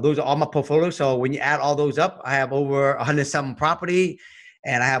 So those are all my portfolios. So when you add all those up, I have over 100-something property.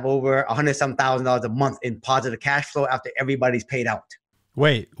 And I have over $100,000 a month in positive cash flow after everybody's paid out.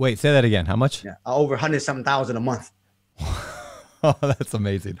 Wait, say that again. How much? Yeah, over $100,000 a month. Oh, that's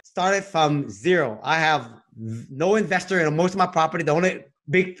amazing. Started from zero. I have no investor in most of my property. The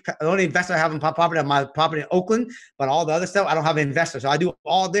only investor I have in my property in Oakland, but all the other stuff, I don't have an investor. So I do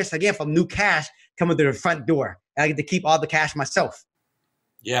all this again from new cash coming to the front door. And I get to keep all the cash myself.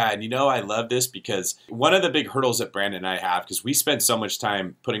 Yeah, and I love this because one of the big hurdles that Brandon and I have, because we spend so much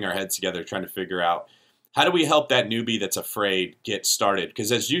time putting our heads together trying to figure out how do we help that newbie that's afraid get started?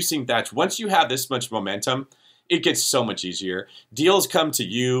 Because as you've seen, Thatch, once you have this much momentum, it gets so much easier. Deals come to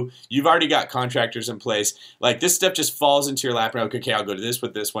you. You've already got contractors in place. Like this stuff just falls into your lap. And okay, I'll go to this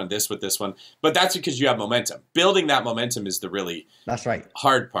with this one, this with this one. But that's because you have momentum. Building that momentum is the really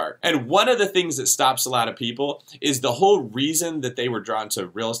hard part. And one of the things that stops a lot of people is the whole reason that they were drawn to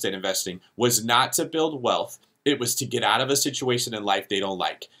real estate investing was not to build wealth. It was to get out of a situation in life they don't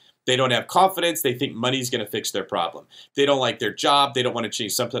like. They don't have confidence. They think money's going to fix their problem. They don't like their job. They don't want to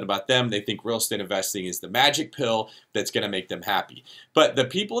change something about them. They think real estate investing is the magic pill that's going to make them happy. But the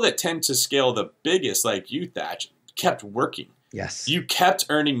people that tend to scale the biggest, like you, Thatch, kept working. Yes. You kept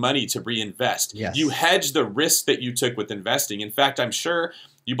earning money to reinvest. Yes. You hedged the risk that you took with investing. In fact, I'm sure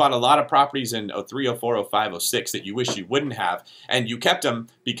you bought a lot of properties in 03, 04, 05, 06 that you wish you wouldn't have, and you kept them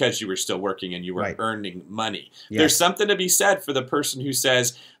because you were still working and you were earning money. Yes. There's something to be said for the person who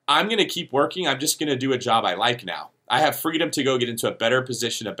says, I'm going to keep working. I'm just going to do a job I like now. I have freedom to go get into a better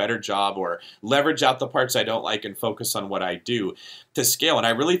position, a better job, or leverage out the parts I don't like and focus on what I do to scale. And I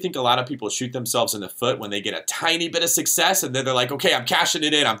really think a lot of people shoot themselves in the foot when they get a tiny bit of success and then they're like, okay, I'm cashing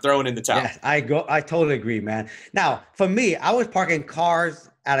it in. I'm throwing in the towel. Yes, I totally agree, man. Now, for me, I was parking cars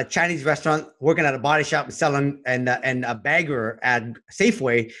at a Chinese restaurant, working at a body shop and selling and a bagger at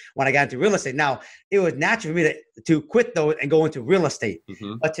Safeway when I got into real estate. Now, it was natural for me to quit those and go into real estate.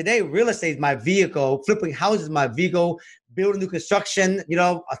 But today, real estate is my vehicle. Flipping houses is my vehicle. Building new construction,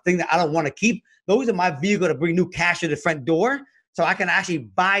 a thing that I don't want to keep. Those are my vehicle to bring new cash to the front door. So I can actually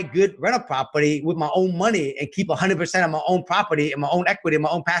buy good rental property with my own money and keep 100% of my own property and my own equity and my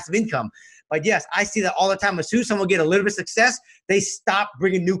own passive income. But yes, I see that all the time. As soon as someone get a little bit of success, they stop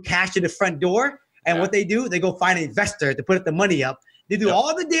bringing new cash to the front door. And what they do, they go find an investor to put the money up. They do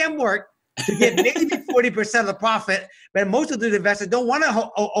all the damn work to get maybe 40% of the profit. But most of the investors don't want to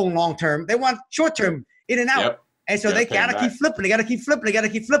own long-term. They want short-term, in and out. And so they got to keep flipping. They got to keep flipping. They got to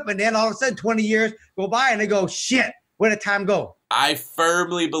keep flipping. Then all of a sudden, 20 years go by and they go, shit, where did time go? I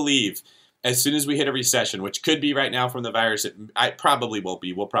firmly believe as soon as we hit a recession, which could be right now from the virus, I probably won't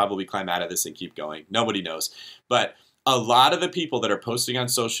be. We'll probably climb out of this and keep going. Nobody knows. But a lot of the people that are posting on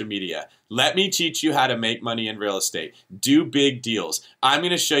social media, let me teach you how to make money in real estate, do big deals, I'm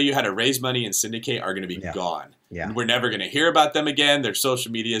going to show you how to raise money and syndicate, are going to be gone. We're never going to hear about them again. Their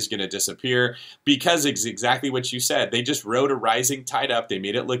social media is going to disappear because it's exactly what you said. They just rode a rising tide up. They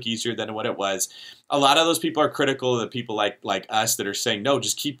made it look easier than what it was. A lot of those people are critical of the people like us that are saying, no,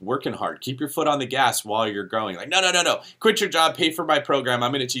 just keep working hard. Keep your foot on the gas while you're growing. Like, no. Quit your job. Pay for my program.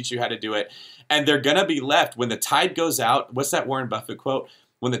 I'm going to teach you how to do it. And they're going to be left when the tide goes out. What's that Warren Buffett quote?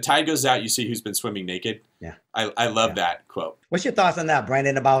 When the tide goes out, you see who's been swimming naked. Yeah. I love that quote. What's your thoughts on that,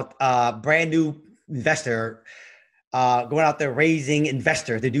 Brandon, about brand new investor going out there raising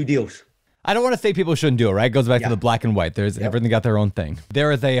investor to do deals? I don't want to say people shouldn't do it, right? It goes back to the black and white. There's everything got their own thing.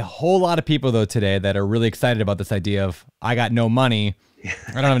 There is a whole lot of people, though, today that are really excited about this idea of, I got no money.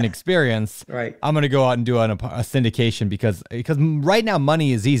 I don't have any experience. Right. I'm going to go out and do a syndication because right now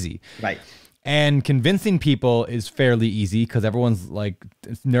money is easy. Right. And convincing people is fairly easy because everyone's like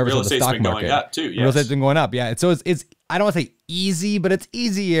nervous about the stock market. Real estate's been going up too. Yes. Real estate's been going up. Yeah. So it's I don't want to say easy, but it's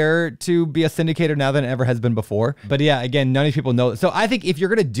easier to be a syndicator now than it ever has been before. But yeah, again, none of these people know. So I think if you're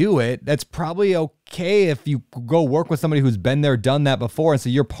going to do it, that's probably okay if you go work with somebody who's been there, done that before. And so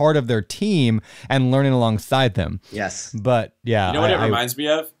you're part of their team and learning alongside them. Yes. But yeah. You know what it reminds me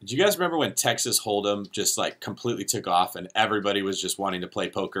of? Do you guys remember when Texas Hold'em just like completely took off and everybody was just wanting to play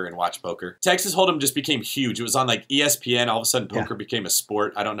poker and watch poker? Texas Hold'em just became huge. It was on like ESPN. All of a sudden poker became a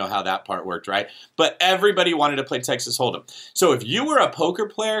sport. I don't know how that part worked, right? But everybody wanted to play Texas Hold'em. So if you were a poker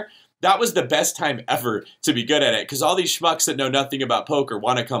player, that was the best time ever to be good at it because all these schmucks that know nothing about poker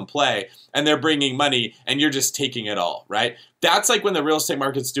want to come play and they're bringing money and you're just taking it all, right? That's like when the real estate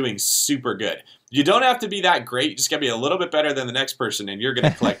market's doing super good. You don't have to be that great. You just got to be a little bit better than the next person and you're going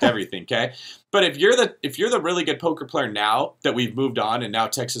to collect everything, okay? But if you're the really good poker player now that we've moved on and now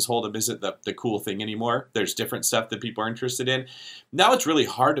Texas Hold'em isn't the cool thing anymore, there's different stuff that people are interested in. Now it's really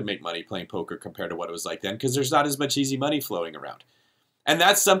hard to make money playing poker compared to what it was like then because there's not as much easy money flowing around. And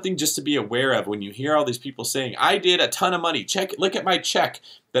that's something just to be aware of when you hear all these people saying, I did a ton of money. Look at my check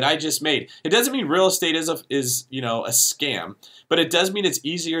that I just made. It doesn't mean real estate is a scam, but it does mean it's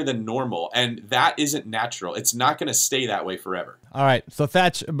easier than normal. And that isn't natural. It's not going to stay that way forever. All right. So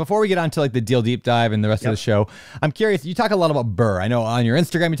Thatch, before we get on to like the deal deep dive and the rest of the show, I'm curious, you talk a lot about BRRRR. I know on your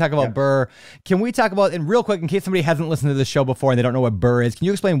Instagram, you talk about BRRRR. Can we talk about, and real quick, in case somebody hasn't listened to this show before and they don't know what BRRRR is, can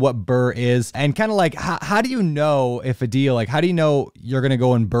you explain what BRRRR is? And kind of like, how do you know if a deal, like how do you know you're going to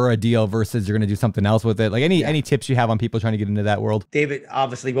go and BRRRR a deal versus you're going to do something else with it? Like any tips you have on people trying to get into that world? David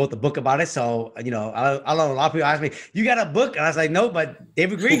obviously wrote the book about it. So, I know a lot of people ask me, you got a book? And I was like, no, but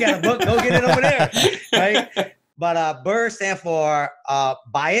David Green got a book. Go get it over there. Right. But BRRRR stands for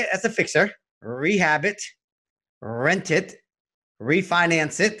buy it as a fixer, rehab it, rent it,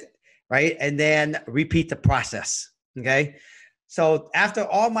 refinance it, right? And then repeat the process, okay? So after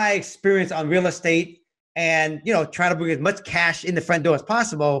all my experience on real estate and, trying to bring as much cash in the front door as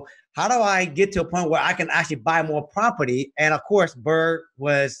possible, how do I get to a point where I can actually buy more property? And of course, BRRRR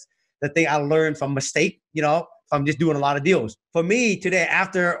was the thing I learned from mistake, from just doing a lot of deals. For me today,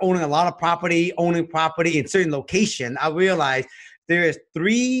 after owning a lot of property, owning property in certain location, I realized there is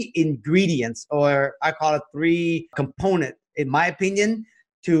 3 ingredients, or I call it 3 component, in my opinion,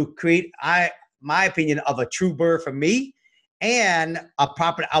 to create my opinion of a true BRRRR for me and a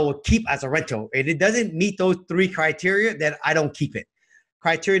property I will keep as a rental. If it doesn't meet those 3 criteria, then I don't keep it.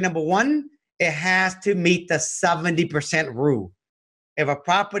 Criteria number 1, it has to meet the 70% rule. If a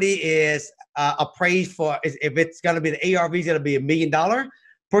property is appraised for, if it's going to be the ARV is going to be $1 million,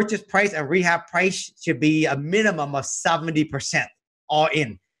 purchase price and rehab price should be a minimum of 70% all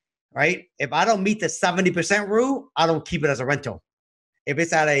in, right? If I don't meet the 70% rule, I don't keep it as a rental. If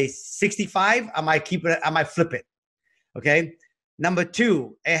it's at a 65, I might keep it, I might flip it. Okay. Number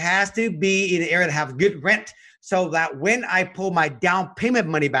two, it has to be in an area that have good rent, so that when I pull my down payment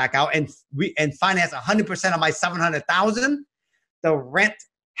money back out and finance 100% of my 700,000, the rent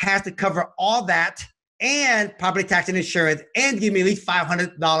has to cover all that and property tax and insurance and give me at least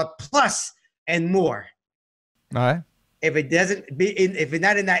 $500 plus and more. All right. If it doesn't if it's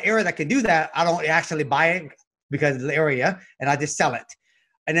not in that area that can do that, I don't actually buy it because of the area, and I just sell it.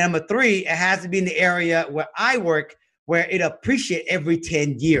 And number three, it has to be in the area where I work, where it appreciates every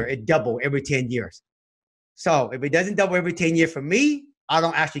 10 years. It double every 10 years. So if it doesn't double every 10 years for me, I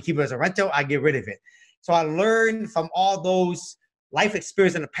don't actually keep it as a rental. I get rid of it. So I learned from all those life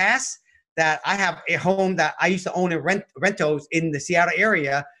experience in the past that I have a home that I used to own in rentals in the Seattle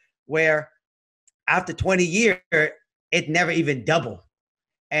area, where after 20 years, it never even doubled.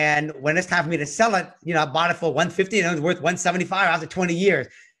 And when it's time for me to sell it, I bought it for $150 and it was worth $175 after 20 years,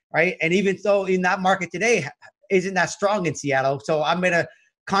 right? And even so, in that market today, isn't that strong in Seattle. So I made a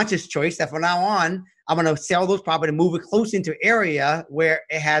conscious choice that from now on, I'm going to sell those property and move it close into an area where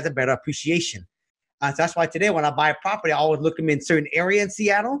it has a better appreciation. So that's why today when I buy a property, I always look them in certain area in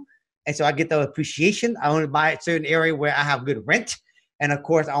Seattle. And so I get the appreciation. I only buy a certain area where I have good rent. And of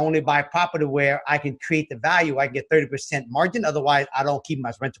course, I only buy property where I can create the value. I get 30% margin. Otherwise, I don't keep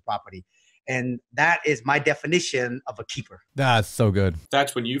my rental property. And that is my definition of a keeper. That's so good.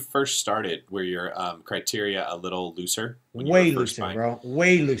 That's when you first started, were your criteria a little looser? Way looser, bro.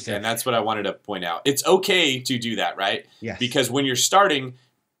 Way looser. And that's what I wanted to point out. It's okay to do that, right? Yes. Because when you're starting,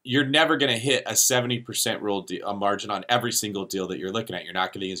 you're never going to hit a 70% a margin on every single deal that you're looking at. You're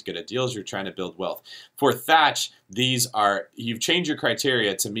not getting as good at deals. You're trying to build wealth. For Thatch, you've changed your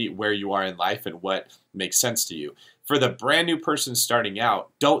criteria to meet where you are in life and what makes sense to you. For the brand new person starting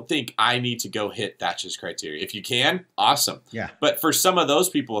out, don't think I need to go hit Thatch's criteria. If you can, awesome. Yeah. But for some of those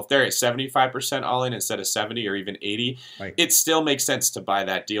people, if they're at 75% all in instead of 70 or even 80, right, it still makes sense to buy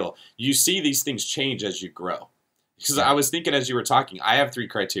that deal. You see these things change as you grow. Because I was thinking as you were talking, I have 3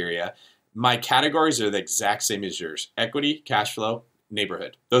 criteria. My categories are the exact same as yours: equity, cash flow,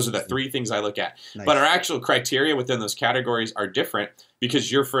 neighborhood. Those are the 3 things I look at. Nice. But our actual criteria within those categories are different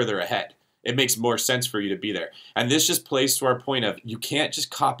because you're further ahead. It makes more sense for you to be there. And this just plays to our point of you can't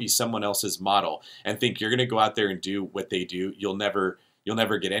just copy someone else's model and think you're going to go out there and do what they do. You'll never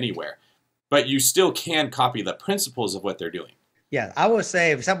get anywhere. But you still can copy the principles of what they're doing. Yeah, I would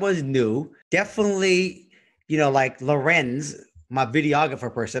say if someone's new, definitely, like Lorenz, my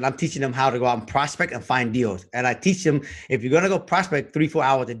videographer person, I'm teaching them how to go out and prospect and find deals. And I teach them, if you're going to go prospect 3-4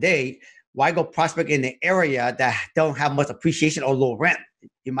 hours a day, why go prospect in the area that don't have much appreciation or low rent?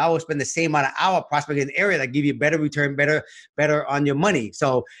 You might well spend the same amount of hour prospecting in an area that give you better return, better on your money.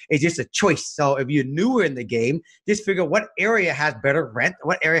 So it's just a choice. So if you're newer in the game, just figure what area has better rent,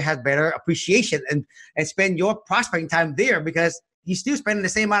 what area has better appreciation, and spend your prospecting time there, because you're still spending the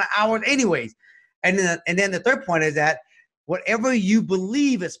same amount of hours anyways. And then the third point is that whatever you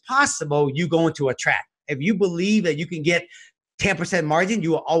believe is possible, you're going to attract. If you believe that you can get 10% margin,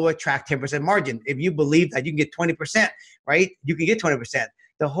 you will always attract 10% margin. If you believe that you can get 20%, right, you can get 20%.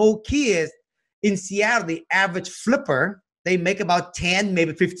 The whole key is in Seattle, the average flipper, they make about 10,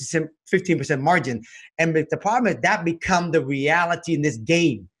 maybe 15% margin. And the problem is that become the reality in this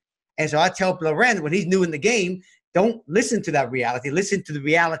game. And so I tell Lorenz, when he's new in the game, don't listen to that reality. Listen to the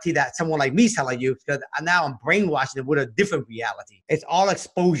reality that someone like me is telling you, because now I'm brainwashing them with a different reality. It's all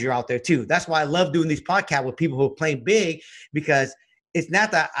exposure out there too. That's why I love doing these podcasts with people who are playing big, because it's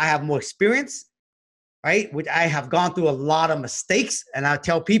not that I have more experience, right? Which I have gone through a lot of mistakes. And I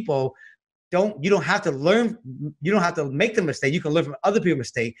tell people, you don't have to learn, you don't have to make the mistake. You can learn from other people's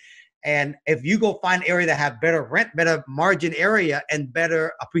mistakes. And if you go find area that have better rent, better margin area, and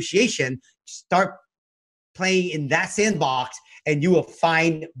better appreciation, start playing in that sandbox, and you will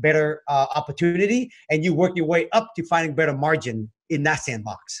find better opportunity, and you work your way up to finding better margin in that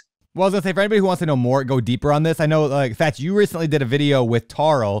sandbox. Well, I was going to say, for anybody who wants to know more, go deeper on this. I know, Thatch, you recently did a video with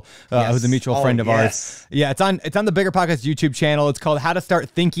Tarl, who's a mutual friend of ours. Yeah, it's on the BiggerPockets YouTube channel. It's called How to Start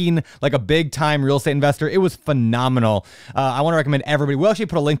Thinking Like a Big-Time Real Estate Investor. It was phenomenal. I want to recommend everybody. We'll actually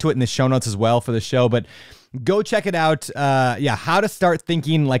put a link to it in the show notes as well for the show, but go check it out. How to start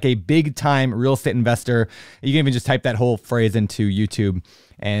thinking like a big-time real estate investor. You can even just type that whole phrase into YouTube.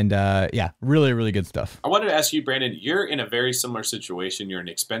 And really, really good stuff. I wanted to ask you, Brandon, you're in a very similar situation. You're in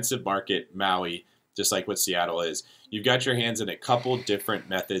an expensive market, Maui, just like what Seattle is. You've got your hands in a couple different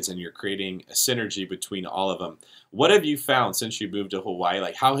methods, and you're creating a synergy between all of them. What have you found since you moved to Hawaii?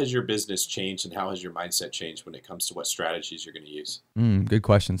 Like, how has your business changed, and how has your mindset changed when it comes to what strategies you're going to use? Good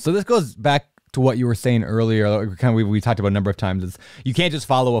question. So this goes back to what you were saying earlier, kind of we talked about a number of times, is you can't just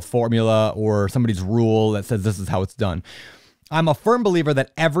follow a formula or somebody's rule that says this is how it's done. I'm a firm believer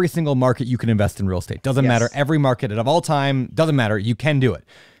that every single market you can invest in real estate. Doesn't matter. Every market of all time, doesn't matter. You can do it.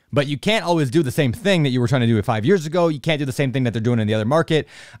 But you can't always do the same thing that you were trying to do 5 years ago. You can't do the same thing that they're doing in the other market.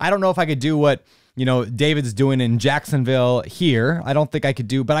 I don't know if I could do what, David's doing in Jacksonville here. I don't think I could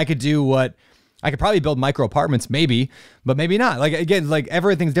do, but I could do what I could probably build micro apartments, maybe, but maybe not. Like, again, like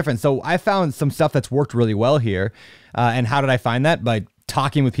everything's different. So I found some stuff that's worked really well here. And how did I find that? By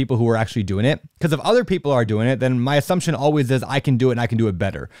talking with people who are actually doing it. Because if other people are doing it, then my assumption always is I can do it and I can do it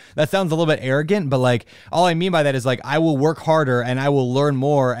better. That sounds a little bit arrogant, but like all I mean by that is like I will work harder and I will learn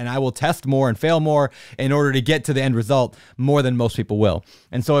more and I will test more and fail more in order to get to the end result more than most people will.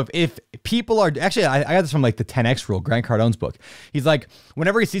 And so if people are actually, I got this from like the 10X rule, Grant Cardone's book. He's like,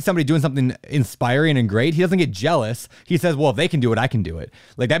 whenever he sees somebody doing something inspiring and great, he doesn't get jealous. He says, well, if they can do it, I can do it.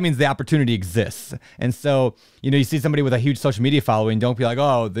 Like that means the opportunity exists. And so, you see somebody with a huge social media following, don't be like,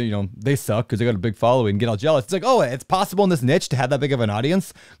 oh, they suck because they got a big following, get all jealous. It's like, oh, it's possible in this niche to have that big of an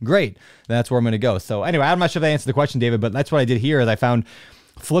audience. Great. That's where I'm going to go. So anyway, I'm not sure if I answered the question, David, but that's what I did here is I found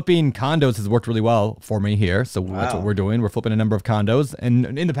flipping condos has worked really well for me here. So that's what we're doing. We're flipping a number of condos.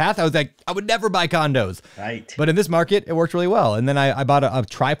 And in the past, I was like, I would never buy condos. Right. But in this market, it worked really well. And then I bought a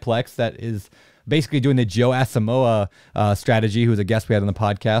triplex that is basically doing the Joe Asamoah strategy, who's a guest we had on the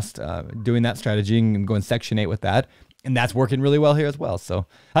podcast, doing that strategy and going Section 8 with that. And that's working really well here as well. So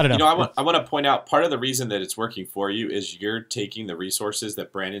I don't know. I want to point out part of the reason that it's working for you is you're taking the resources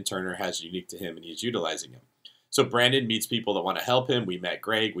that Brandon Turner has unique to him and he's utilizing them. So Brandon meets people that want to help him. We met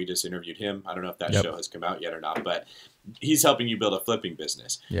Greg. We just interviewed him. I don't know if that show has come out yet or not, but he's helping you build a flipping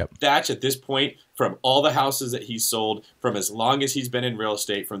business. Thatch, at this point, from all the houses that he's sold, from as long as he's been in real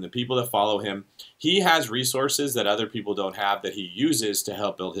estate, from the people that follow him, he has resources that other people don't have that he uses to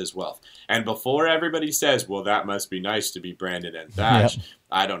help build his wealth. And before everybody says, well, that must be nice to be Brandon and Thatch,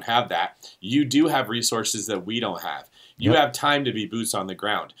 I don't have that. You do have resources that we don't have. You have time to be boots on the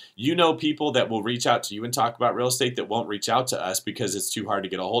ground. You know people that will reach out to you and talk about real estate that won't reach out to us because it's too hard to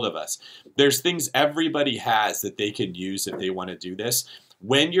get a hold of us. There's things everybody has that they can use if they want to do this.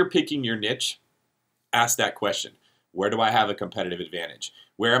 When you're picking your niche, ask that question. Where do I have a competitive advantage?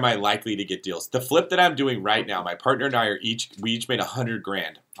 Where am I likely to get deals? The flip that I'm doing right now, my partner and I we each made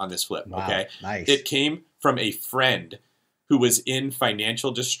 $100,000 on this flip. Wow, okay, nice. It came from a friend who was in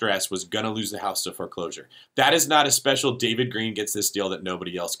financial distress, was going to lose the house to foreclosure. That is not a special David Green gets this deal that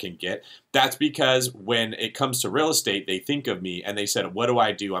nobody else can get. That's because when it comes to real estate, they think of me and they said, what do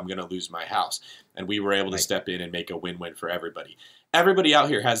I do? I'm going to lose my house. And we were able to step in and make a win-win for everybody. Everybody out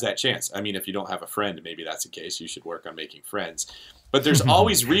here has that chance. I mean, if you don't have a friend, maybe that's the case. You should work on making friends. But there's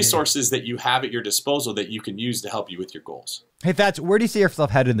always resources that you have at your disposal that you can use to help you with your goals. Hey, Thatch, where do you see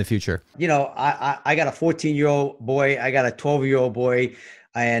yourself headed in the future? I got a 14-year-old boy. I got a 12-year-old boy.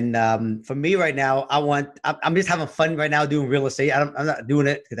 And for me right now, I'm just having fun right now doing real estate. I'm not doing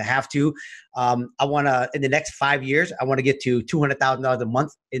it because I have to. I want to, in the next 5 years, I want to get to $200,000 a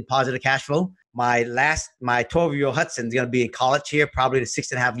month in positive cash flow. My 12-year-old Hudson's going to be in college here, probably in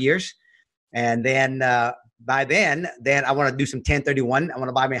 6.5 years. And then by then I want to do some 1031. I want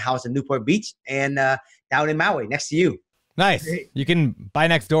to buy me a house in Newport Beach and down in Maui next to you. Nice. You can buy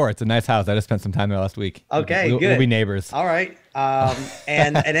next door. It's a nice house. I just spent some time there last week. Okay, good. We'll be neighbors. All right.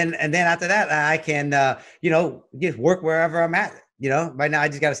 And then after that, I can just work wherever I'm at. Right now I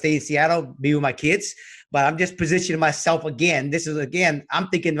just got to stay in Seattle, be with my kids. But I'm just positioning myself again. I'm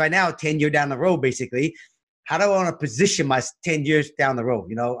thinking right now, 10 years down the road, basically. How do I want to position my 10 years down the road?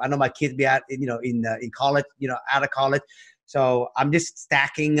 I know my kids be out, in college, out of college. So I'm just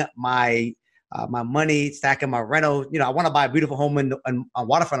stacking my money, stacking my rental. I want to buy a beautiful home on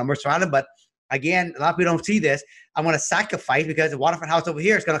waterfront on Mercer Island, but again, a lot of people don't see this. I want to sacrifice because the waterfront house over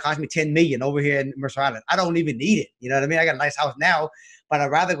here is going to cost me $10 million over here in Mercer Island. I don't even need it. You know what I mean? I got a nice house now, but I'd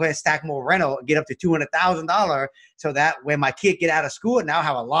rather go ahead and stack more rental, get up to $200,000, so that when my kid get out of school, now I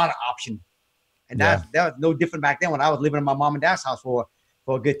have a lot of options. And that was no different back then when I was living in my mom and dad's house for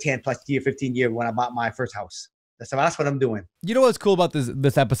a good 10 plus year, 15 years when I bought my first house. So that's what I'm doing. You know what's cool about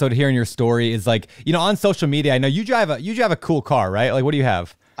this episode, hearing your story, is like, on social media, I know you drive a cool car, right? Like, what do you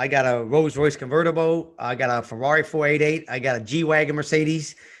have? I got a Rolls Royce convertible. I got a Ferrari 488. I got a G-Wagon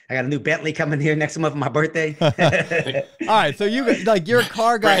Mercedes. I got a new Bentley coming here next month for my birthday. All right, so you're a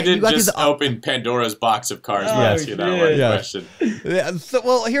car guy. Brandon just opened Pandora's box of cars. Yes, question. Yeah. So,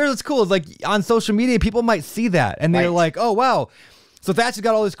 well, here's what's cool is like on social media, people might see that and they're like, oh wow. So Thatch has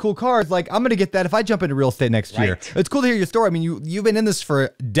got all these cool cars. Like, I'm going to get that if I jump into real estate next year. It's cool to hear your story. I mean, you've been in this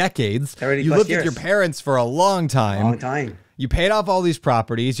for decades. You lived with your parents for a long time. You paid off all these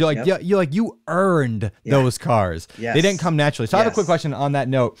properties. You're like, you earned those cars. They didn't come naturally. So I have a quick question on that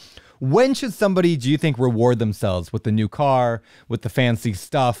note. When should somebody, do you think, reward themselves with the new car, with the fancy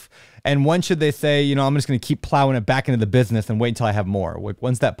stuff? And when should they say, you know, I'm just going to keep plowing it back into the business and wait until I have more?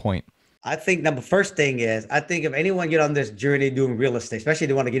 When's that point? I think first thing is, I think if anyone get on this journey doing real estate, especially if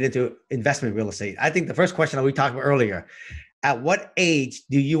they want to get into investment real estate, I think the first question that we talked about earlier, at what age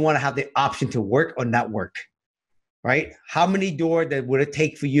do you want to have the option to work or not work? Right? How many doors that would it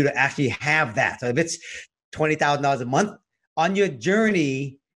take for you to actually have that? So if it's $20,000 a month on your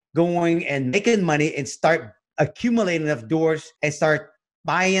journey, going and making money and start accumulating enough doors and start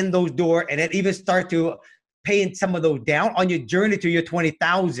buying those doors and then even start to paying some of those down on your journey to your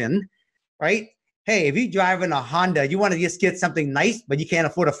 20,000, right? Hey, if you're driving a Honda, you want to just get something nice, but you can't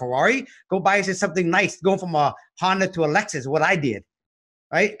afford a Ferrari, go buy yourself something nice. Going from a Honda to a Lexus, what I did,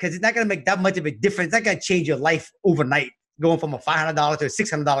 right? Because it's not going to make that much of a difference. It's not going to change your life overnight, going from a $500 to a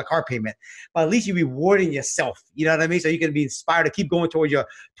 $600 car payment. But at least you're rewarding yourself. You know what I mean? So you can be inspired to keep going towards your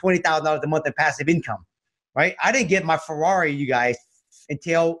 $20,000 a month in passive income, right? I didn't get my Ferrari, you guys,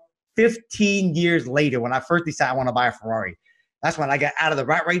 until 15 years later when I first decided I want to buy a Ferrari. That's when I got out of the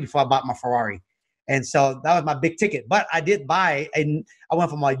rat race before I bought my Ferrari. And so that was my big ticket. But I did buy, and I went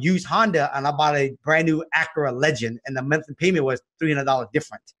from a used Honda and I bought a brand new Acura Legend, and the monthly payment was $300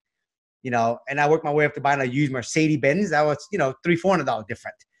 different. You know, and I worked my way up to buying a used Mercedes Benz. That was, you know, $300-$400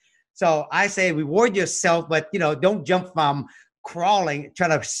 different. So I say reward yourself, but, you know, don't jump from crawling,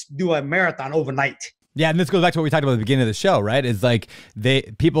 trying to do a marathon overnight. Yeah, and this goes back to what we talked about at the beginning of the show, right? It's like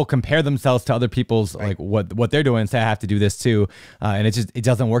people compare themselves to other people's like what they're doing and say I have to do this too, and it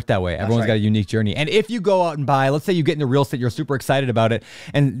doesn't work that way. Everyone's got a unique journey. And if you go out and buy, let's say you get into real estate, you're super excited about it,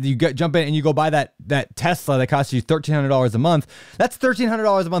 and you jump in and you go buy that Tesla that costs you $1,300 a month. That's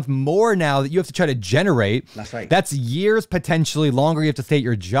 $1,300 a month more now that you have to try to generate. That's right. That's years potentially longer you have to stay at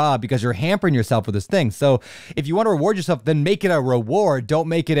your job because you're hampering yourself with this thing. So if you want to reward yourself, then make it a reward. Don't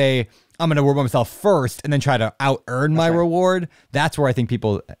make it I'm going to reward myself first and then try to out-earn my reward. That's where I think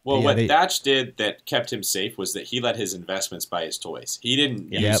people... Well, what Thatch did that kept him safe was that he let his investments buy his toys. He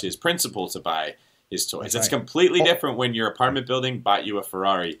didn't use his principal to buy his toys. It's completely different when your apartment building bought you a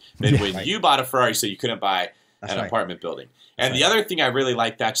Ferrari than when you bought a Ferrari so you couldn't buy an apartment building. And the other thing I really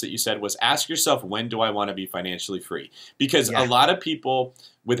like, Thatch, that you said was ask yourself, when do I want to be financially free? Because a lot of people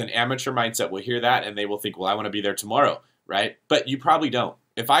with an amateur mindset will hear that and they will think, well, I want to be there tomorrow, right? But you probably don't.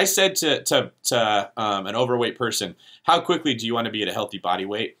 If I said to an overweight person, how quickly do you want to be at a healthy body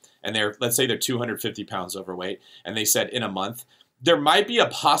weight? And let's say they're 250 pounds overweight, and they said in a month, there might be a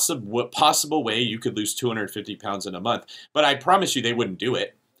possible way you could lose 250 pounds in a month, but I promise you they wouldn't do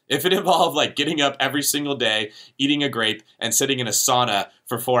it. If it involved like getting up every single day, eating a grape, and sitting in a sauna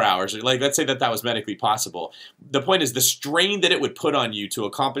for 4 hours, like let's say that was medically possible. The point is the strain that it would put on you to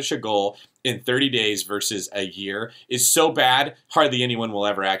accomplish a goal in 30 days versus a year is so bad, hardly anyone will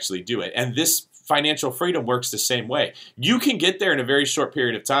ever actually do it. And this financial freedom works the same way. You can get there in a very short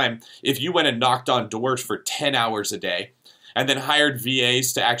period of time if you went and knocked on doors for 10 hours a day, and then hired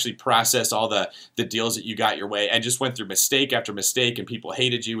VAs to actually process all the deals that you got your way, and just went through mistake after mistake, and people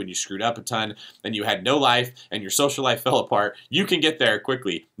hated you and you screwed up a ton and you had no life and your social life fell apart. You can get there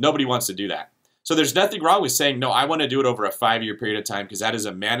quickly. Nobody wants to do that. So there's nothing wrong with saying, no, I want to do it over a 5-year period of time because that is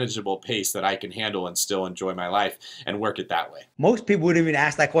a manageable pace that I can handle and still enjoy my life and work it that way. Most people wouldn't even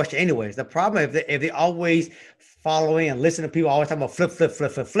ask that question anyways. The problem if they always following and listen to people always talking about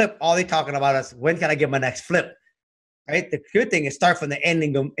flip, all they talking about is when can I get my next flip? Right. The good thing is start from the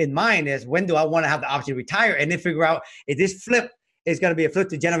ending in mind is when do I want to have the option to retire, and then figure out if this flip is going to be a flip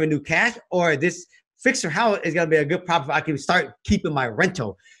to generate new cash, or this fixer house is going to be a good profit. I can start keeping my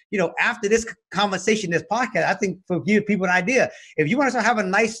rental. You know, after this conversation, this podcast, I think for give people an idea. If you want to start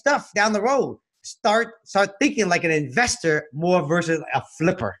having nice stuff down the road, start thinking like an investor more versus a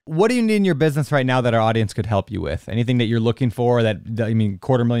flipper. What do you need in your business right now that our audience could help you with? Anything that you're looking for that, I mean,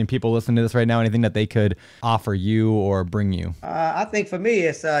 250,000 people listening to this right now, anything that they could offer you or bring you? I think for me,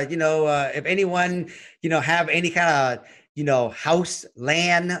 it's, if anyone, have any kind of, house,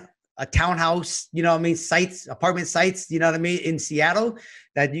 land, a townhouse, sites, apartment sites, in Seattle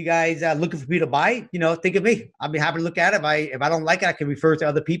that you guys are looking for me to buy, think of me. I'll be happy to look at it. If I don't like it, I can refer to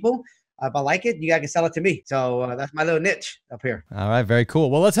other people. If I like it, you guys can sell it to me. So that's my little niche up here. All right, very cool.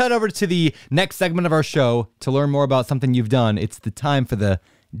 Well, let's head over to the next segment of our show to learn more about something you've done. It's the time for the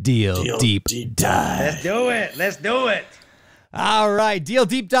Deal Deep Dive. Let's do it. All right, Deal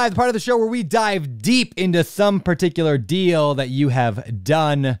Deep Dive, the part of the show where we dive deep into some particular deal that you have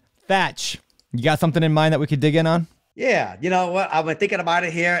done. Thatch, you got something in mind that we could dig in on? Yeah, you know what? I've been thinking about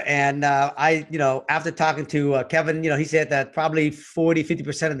it here, and after talking to Kevin, he said that probably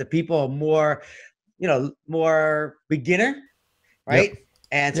 40-50% of the people are more beginner, right? Yep.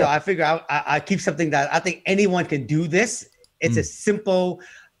 And so I figure I keep something that I think anyone can do this. It's a simple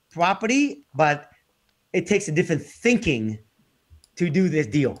property, but it takes a different thinking to do this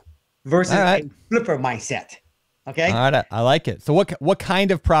deal versus a flipper mindset. Okay. All right. I like it. So what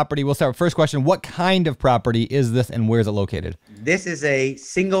kind of property? We'll start with first question. What kind of property is this and where is it located? This is a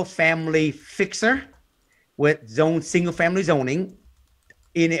single family fixer with single family zoning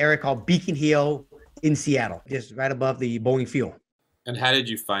in an area called Beacon Hill in Seattle, just right above the Boeing field. And how did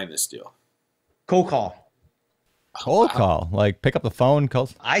you find this deal? Cold call. Cold call, like pick up the phone.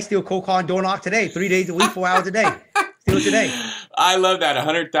 I still cold call and door knock today, 3 days a week, 4 hours a day. Still today. I love that.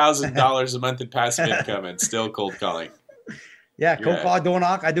 $100,000 a month in passive income and still cold calling. Yeah, cold call, door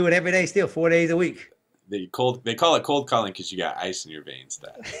knock. I do it every day still, 4 days a week. They call it cold calling because you got ice in your veins. All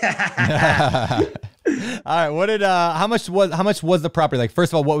right. What did how much was the property? Like,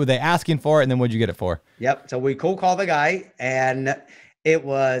 first of all, what were they asking for, and then what did you get it for? Yep. So we cold called the guy, and it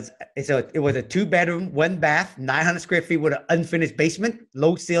was a 2-bedroom, 1-bath, 900 square feet with an unfinished basement,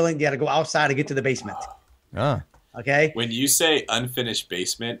 low ceiling. You got to go outside to get to the basement. Okay. When you say unfinished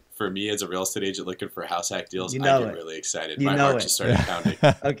basement, for me as a real estate agent looking for house hack deals, I get really excited. My heart just started pounding.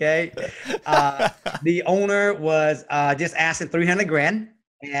 Okay. The owner was just asking $300,000,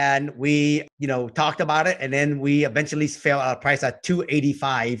 and we, talked about it, and then we eventually fell out of price at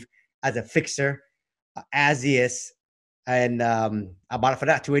 $285,000 as a fixer, as is, and I bought it for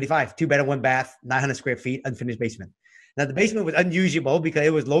that $285,000, 2-bedroom, 1-bath, 900 square feet, unfinished basement. Now the basement was unusable because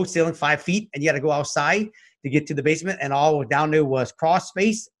it was low ceiling, 5 feet, and you had to go outside to get to the basement, and all down there was crawl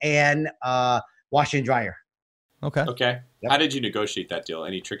space and washer and dryer. Okay. Yep. How did you negotiate that deal?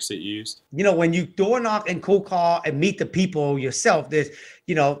 Any tricks that you used? When you door knock and cold call and meet the people yourself, there's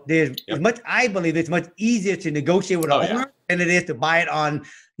much, I believe it's much easier to negotiate with an owner than it is to buy it on,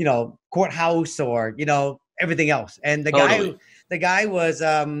 courthouse or, everything else. And the guy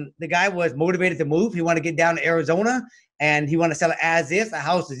was motivated to move. He wanted to get down to Arizona and he wanted to sell it as is. The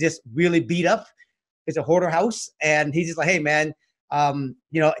house is just really beat up. It's a hoarder house. And he's just like, hey man,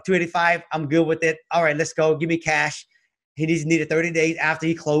 285, I'm good with it. All right, let's go. Give me cash. He just needed 30 days after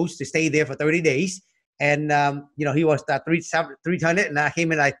he closed to stay there for 30 days. And, he was at 300 and I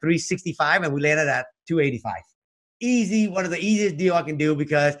came in at 365 and we landed at 285. Easy. One of the easiest deal I can do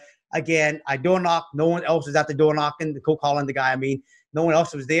because again, I door knock. No one else was at the door knocking, the cold calling the guy. No one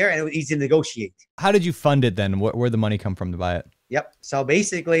else was there and it was easy to negotiate. How did you fund it then? Where'd the money come from to buy it? Yep. So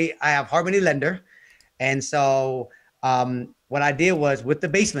basically I have hard money lender. And so, what I did was with the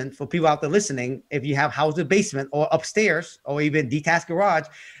basement, for people out there listening, if you have house with basement or upstairs or even detached garage,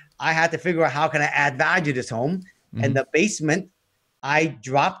 I had to figure out how can I add value to this home. Mm-hmm. And the basement, I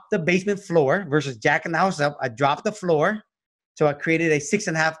dropped the basement floor versus jacking the house up. I dropped the floor. So I created a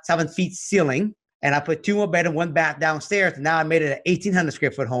 6.5, 7 feet ceiling and I put 2 more bed and 1 bath downstairs. And now I made it an 1,800 square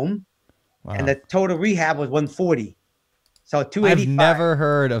foot home. Wow. And the total rehab was 140. So 285. I've never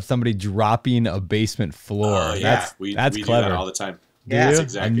heard of somebody dropping a basement floor. That's we clever. Do that all the time. Yeah, that's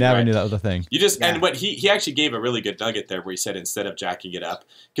exactly I never knew that was a thing. And what he actually gave a really good nugget there where he said instead of jacking it up,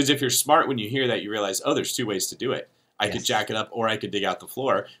 because if you're smart when you hear that, you realize, there's 2 ways to do it. I could jack it up or I could dig out the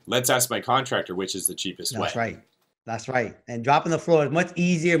floor. Let's ask my contractor which is the cheapest way. That's right. And dropping the floor is much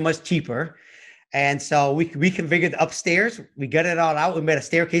easier, much cheaper. And so we reconfigured the upstairs. We got it all out. We made a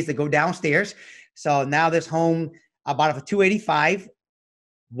staircase to go downstairs. So now this home, I bought it for 285,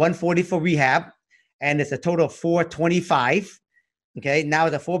 140 for rehab, and it's a total of 425. Okay, now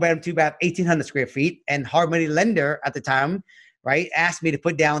it's a 4-bedroom, 2-bath, 1,800 square feet, and hard money lender at the time, right, asked me to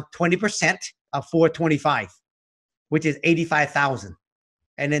put down 20% of 425, which is 85,000,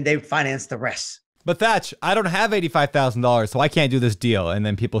 and then they financed the rest. But Thatch, I don't have $85,000, so I can't do this deal. And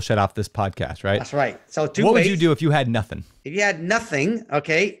then people shut off this podcast, right? That's right. So what would you do if you had nothing? If you had nothing,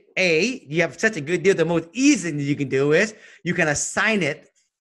 okay, you have such a good deal. The most easy thing you can do is you can assign it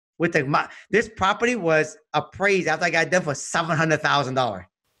with this property was appraised after I got done for $700,000.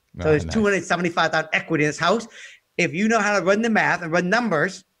 So there's $275,000 equity in this house. If you know how to run the math and run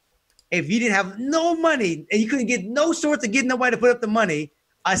numbers, if you didn't have no money and you couldn't get no source of getting nobody to put up the money,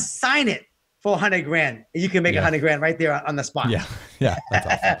 assign it for $100,000 and you can make $100,000 right there on the spot. Yeah. That's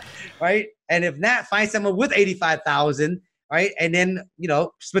awesome. Right. And if not, find someone with 85,000, right? And then,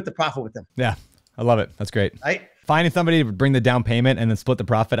 split the profit with them. Yeah. I love it. That's great. Right. Finding somebody to bring the down payment and then split the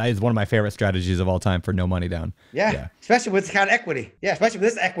profit is one of my favorite strategies of all time for no money down. Yeah. Especially with this kind of equity. Yeah. Especially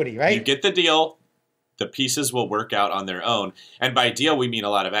with this equity, right? You get the deal. The pieces will work out on their own. And by deal, we mean a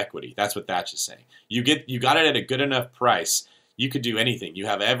lot of equity. That's what Thatch is saying. You got it at a good enough price. You could do anything. You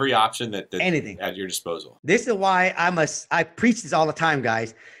have every option that anything at your disposal. This is why I preach this all the time,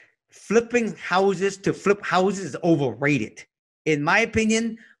 guys. Flipping houses to flip houses is overrated. in my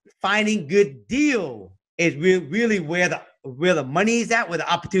opinion, finding good deal is really where the money is at, where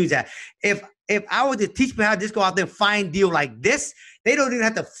the opportunity is at. If I were to teach people how to just go out there and find deal like this, they don't even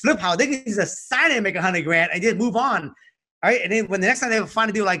have to flip house. They can just assign it and make $100,000 and just move on. All right. And then when the next time they ever find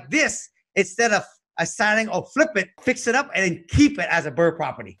a deal like this, instead of assigning or flip it, fix it up and then keep it as a BRRRR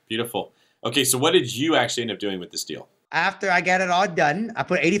property. Beautiful. Okay. So what did you actually end up doing with this deal? After I got it all done, I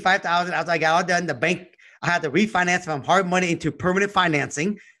put $85,000. After I got all done, the bank, I had to refinance from hard money into permanent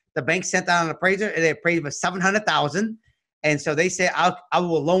financing. The bank sent out an appraiser and they appraised for $700,000. And so they said, I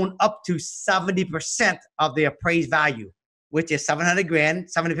will loan up to 70% of the appraised value, which is $700,000.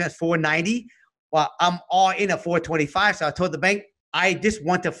 70% is $490,000. Well, I'm all in at $425,000. So I told the bank, I just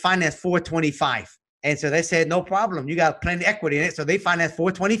want to finance $425,000. And so they said, no problem. You got plenty of equity in it. So they financed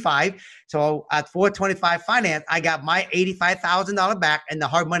 $425,000. So at $425,000 finance, I got my $85,000 back and the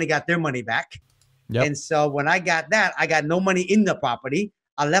hard money got their money back. Yep. And so when I got that, I got no money in the property.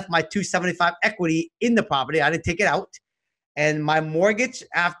 I left my $275,000 equity in the property. I didn't take it out. And my mortgage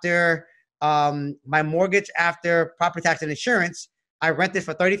after property tax and insurance, I rent this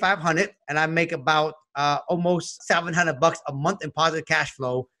for $3,500 and I make about almost $700 a month in positive cash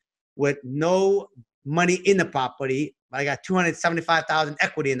flow with no money in the property. I got $275,000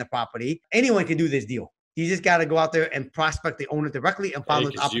 equity in the property. Anyone can do this deal. You just got to go out there and prospect the owner directly and find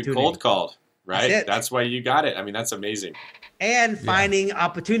those opportunities. You cold called, right? That's why you got it. I mean, that's amazing. And finding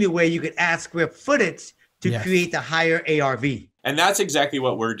opportunity where you can add square footage to create the higher ARV. And that's exactly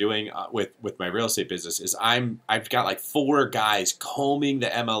what we're doing with my real estate business. Is I've got like 4 guys combing the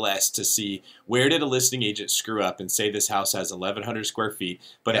MLS to see where did a listing agent screw up and say this house has 1,100 square feet,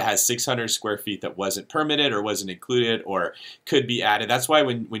 but it has 600 square feet that wasn't permitted or wasn't included or could be added. That's why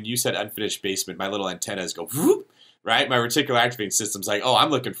when you said unfinished basement, my little antennas go whoop. Right? My reticular activating system's like, oh,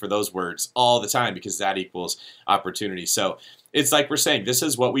 I'm looking for those words all the time because that equals opportunity. So it's like we're saying, this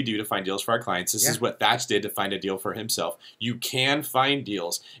is what we do to find deals for our clients. This is what Thatch did to find a deal for himself. You can find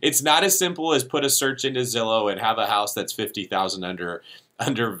deals. It's not as simple as put a search into Zillow and have a house that's $50,000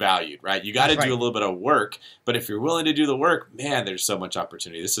 undervalued, right? You got to do a little bit of work, but if you're willing to do the work, man, there's so much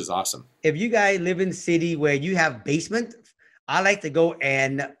opportunity. This is awesome. If you guys live in a city where you have basement, I like to go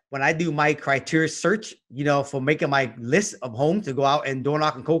and when I do my criteria search, for making my list of homes to go out and door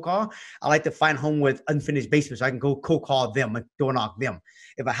knock and cold call, I like to find home with unfinished basements so I can go cold call them and door knock them.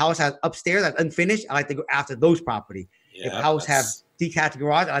 If a house has upstairs that's unfinished, I like to go after those property. If a house has detached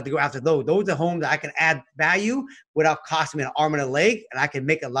garage, I like to go after those. Those are homes that I can add value without costing me an arm and a leg, and I can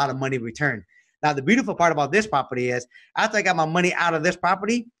make a lot of money return. Now, the beautiful part about this property is after I got my money out of this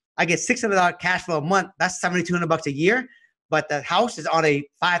property, I get $600 cash flow a month. That's $7,200 a year. But the house is on a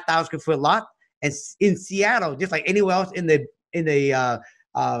 5,000 square foot lot, and in Seattle, just like anywhere else in the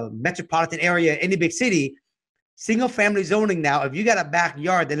metropolitan area, any big city, single family zoning now. If you got a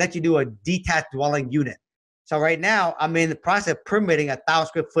backyard, they let you do a detached dwelling unit. So right now, I'm in the process of permitting a 1,000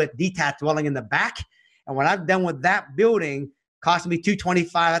 square foot detached dwelling in the back, and when I'm done with that building, costing me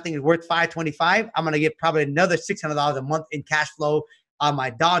 $225, I think it's worth $525. I'm gonna get probably another $600 a month in cash flow on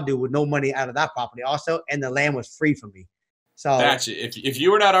my dog do with no money out of that property also, and the land was free for me. So Thatch, if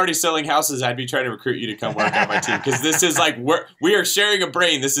you were not already selling houses, I'd be trying to recruit you to come work on my team because this is like we are sharing a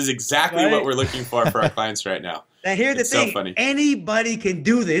brain. This is exactly what we're looking for our clients right now. Now here's the thing: so funny. Anybody can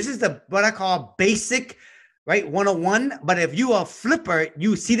do this. This is what I call basic, 101. But if you are a flipper,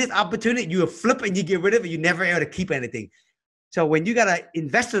 you see this opportunity, you flip and you get rid of it. You never able to keep anything. So when you got an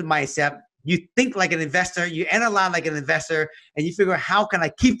investor mindset, you think like an investor, you analyze like an investor, and you figure out how can I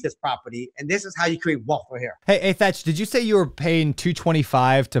keep this property, and this is how you create wealth right here. Hey, Thatch, did you say you were paying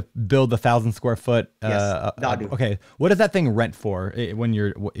 $225 to build the 1,000 square foot? Yes, okay. What does that thing rent for if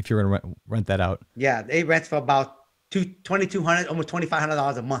you're going to rent that out? Yeah, they rent for about $2,200, almost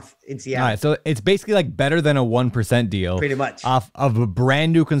 $2,500 a month in Seattle. All right, so it's basically like better than a 1% deal. Pretty much. Off of a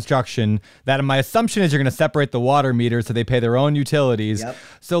brand new construction that my assumption is you're going to separate the water meters so they pay their own utilities. Yep.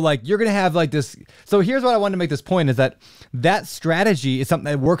 So like you're going to have like this. So here's what I wanted to make this point is that strategy is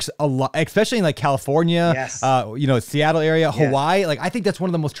something that works a lot, especially in like California, Seattle area, Hawaii. Like I think that's one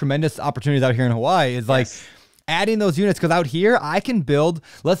of the most tremendous opportunities out here in Hawaii is like adding those units. Because out here I can build,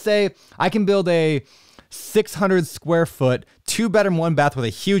 let's say I can build a 600 square foot, 2-bedroom, 1-bath with a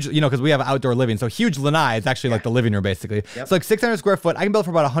huge, because we have outdoor living. So huge lanai is actually like the living room basically. Yep. So like 600 square foot, I can build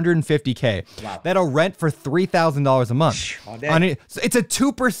for about $150K. Wow. That'll rent for $3,000 a month. All day. So it's a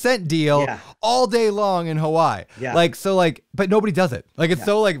 2% deal all day long in Hawaii. Yeah. But nobody does it. Like it's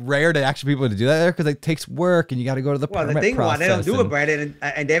so like rare to actually people to do that there because it takes work and you got to go to the permit process. Why they don't do it, Brandon,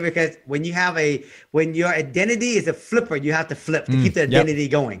 and Dave, because when your identity is a flipper, you have to flip to keep the identity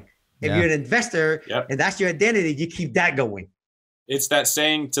going. If you're an investor and that's your identity, you keep that going. It's that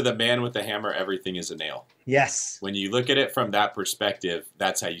saying, to the man with the hammer, everything is a nail. Yes. When you look at it from that perspective,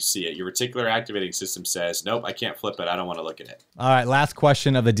 that's how you see it. Your reticular activating system says, nope, I can't flip it. I don't want to look at it. All right, last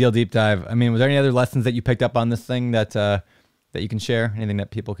question of the deal deep dive. I mean, was there any other lessons that you picked up on this thing that you can share? Anything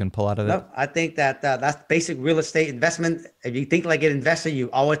that people can pull out of it? No, I think that that's basic real estate investment. If you think like an investor, you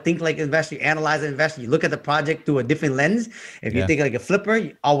always think like an investor. You analyze an investor. You look at the project through a different lens. If you think like a flipper,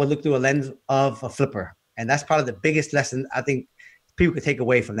 you always look through a lens of a flipper. And that's probably the biggest lesson I think people could take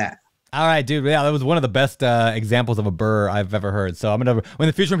away from that. All right, dude. Yeah, that was one of the best examples of a BRRRR I've ever heard. So I'm gonna, when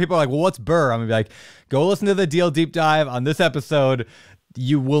the future people are like, "Well, what's BRRRR?" I'm gonna be like, "Go listen to the deal deep dive on this episode.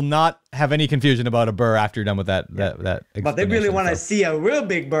 You will not have any confusion about a BRRRR after you're done with that." But they really want to see a real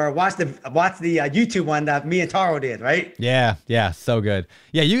big BRRRR. Watch the YouTube one that me and Taro did, right? Yeah, so good.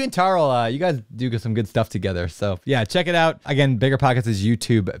 Yeah, you and Taro, you guys do some good stuff together. So yeah, check it out. Again, BiggerPockets'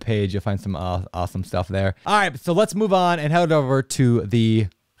 YouTube page. You'll find some awesome stuff there. All right, so let's move on and head over to the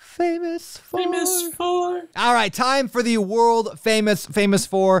Famous Four. All right, time for the world famous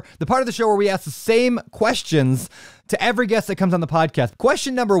Four, the part of the show where we ask the same questions to every guest that comes on the podcast.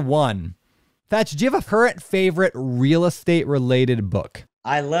 Question number 1. Thatch, do you have a current favorite real estate related book?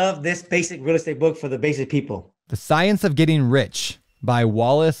 I love this basic real estate book for the basic people. The Science of Getting Rich by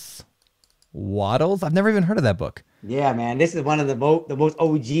Wallace Wattles. I've never even heard of that book. Yeah, man. This is one of the most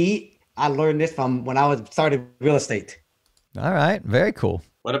OG. I learned this from when I was started real estate. All right, very cool.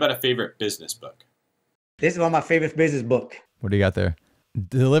 What about a favorite business book? This is one of my favorite business book. What do you got there?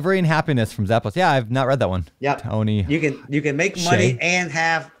 Delivering Happiness from Zappos. Yeah, I've not read that one. Yeah, Tony. You can make money and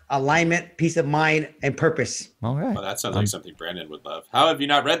have alignment, peace of mind, and purpose. All right. Well, that sounds like something Brandon would love. How have you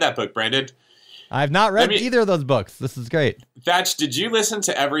not read that book, Brandon? I've not read either of those books. This is great. Thatch, did you listen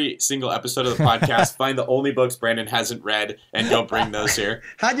to every single episode of the podcast, find the only books Brandon hasn't read, and go bring those here?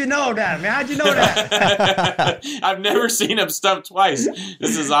 How'd you know that, man? How'd you know that? I've never seen him stumped twice.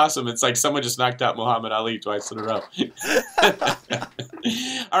 This is awesome. It's like someone just knocked out Muhammad Ali twice in a row.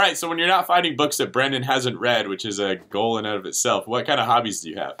 All right, so when you're not finding books that Brandon hasn't read, which is a goal in and of itself, what kind of hobbies do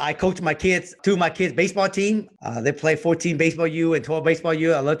you have? I coach my kids, 2 of my kids' baseball team. They play 14 baseball U and 12 baseball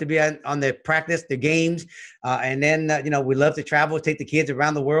U. I love to be on their practice, their games. And then, we love to travel, take the kids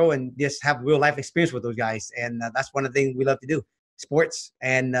around the world and just have real life experience with those guys. And that's one of the things we love to do, sports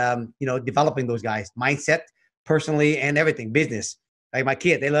and, developing those guys, mindset, personally, and everything, business. Like my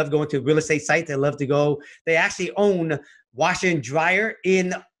kid, they love going to real estate sites. They love to go. They actually own washer and dryer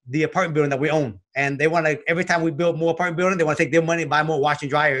in the apartment building that we own. And they want to, every time we build more apartment building, they want to take their money and buy more washer and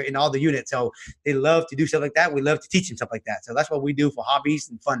dryer in all the units. So they love to do stuff like that. We love to teach them stuff like that. So that's what we do for hobbies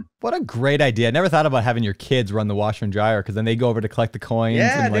and fun. What a great idea. I never thought about having your kids run the washer and dryer because then they go over to collect the coins.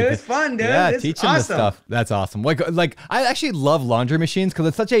 Yeah, and dude, it's fun, dude. Yeah, it's teach them this stuff. That's awesome. Like I actually love laundry machines because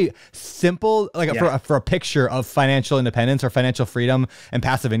it's such a simple, for a picture of financial independence or financial freedom and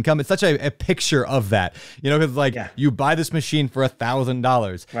passive income. It's such a picture of that, because you buy this machine for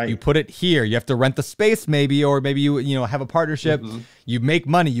 $1,000. Right. You put it here. You have to rent the space maybe you have a partnership. Mm-hmm. You make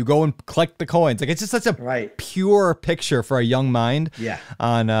money. You go and collect the coins. Like it's just such a pure picture for a young mind. Yeah.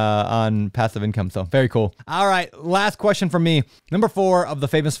 On passive income. So very cool. All right, last question from me. Number 4 of the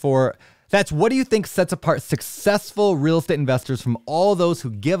famous 4. That's what do you think sets apart successful real estate investors from all those who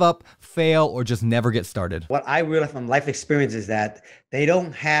give up, fail, or just never get started? What I realized from life experience is that they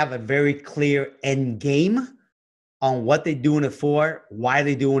don't have a very clear end game on what they're doing it for, why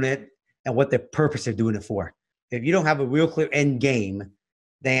they're doing it, and what their purpose of doing it for. If you don't have a real clear end game,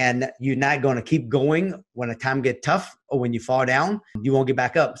 then you're not going to keep going when the time gets tough or when you fall down, you won't get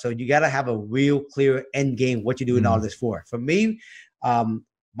back up. So you got to have a real clear end game, what you're doing all this for. For me,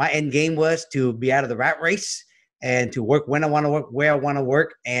 my end game was to be out of the rat race and to work when I want to work, where I want to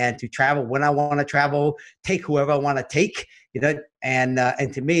work, and to travel when I want to travel, take whoever I want to take, and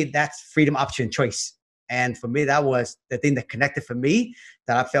to me, that's freedom, option, choice. And for me, that was the thing that connected for me,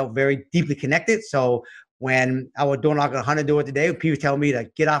 that I felt very deeply connected. So when I would door knock 100 doors a day, people tell me to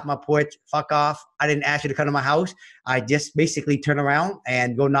get off my porch, fuck off. I didn't ask you to come to my house. I just basically turn around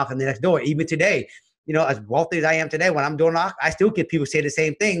and go knock on the next door. Even today, as wealthy as I am today, when I'm door knock, I still get people say the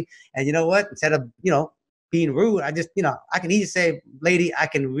same thing. And you know what? Instead of, being rude, I just, I can easily say, lady, I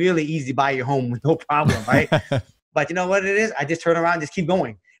can really easily buy your home with no problem, right? But you know what it is? I just turn around and just keep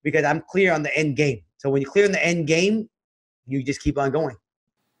going because I'm clear on the end game. So when you're clear on the end game, you just keep on going.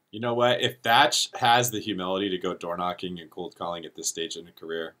 You know what? If Thatch has the humility to go door knocking and cold calling at this stage in a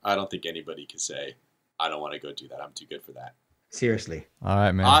career, I don't think anybody can say, I don't want to go do that. I'm too good for that. Seriously. All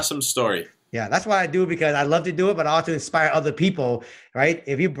right, man. Awesome story. Yeah, that's why I do, because I love to do it, but I also inspire other people, right?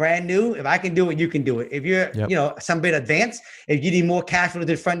 If you're brand new, if I can do it, you can do it. If you're, some bit advanced, if you need more cash for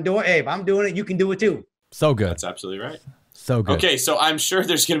the front door, hey, if I'm doing it, you can do it too. So good. That's absolutely right. So good. Okay, so I'm sure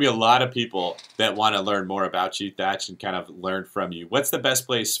there's going to be a lot of people that want to learn more about you, Thatch, and kind of learn from you. What's the best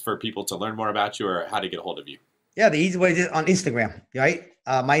place for people to learn more about you, or how to get a hold of you? Yeah, the easy way is on Instagram, right?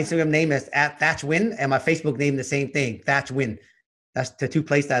 My Instagram name is @Thach Nguyen, and my Facebook name the same thing, Thach Nguyen. That's the two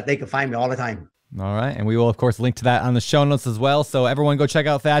places that they can find me all the time. All right. And we will, of course, link to that on the show notes as well. So everyone go check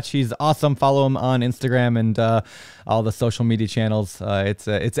out Thatch. He's awesome. Follow him on Instagram and all the social media channels.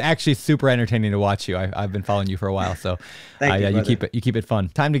 It's actually super entertaining to watch you. I've been following you for a while. So Thank you, you keep it fun.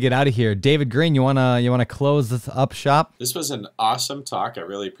 Time to get out of here. David Green, you wanna close this up shop? This was an awesome talk. I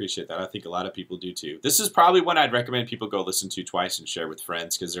really appreciate that. I think a lot of people do too. This is probably one I'd recommend people go listen to twice and share with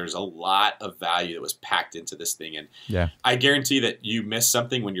friends, because there's a lot of value that was packed into this thing. And yeah, I guarantee that you missed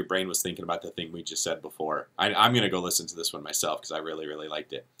something when your brain was thinking about the thing we just said before. I'm going to go listen to this one myself because I really, really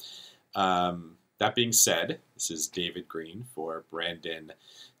liked it. That being said, this is David Green for Brandon,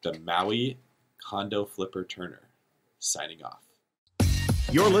 the Maui Condo Flipper Turner, signing off.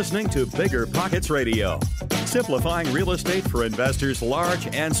 You're listening to BiggerPockets Radio, simplifying real estate for investors large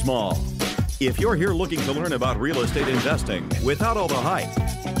and small. If you're here looking to learn about real estate investing without all the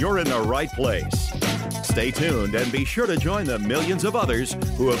hype, you're in the right place. Stay tuned and be sure to join the millions of others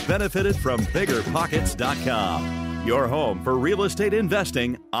who have benefited from BiggerPockets.com, your home for real estate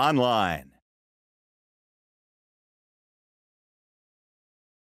investing online.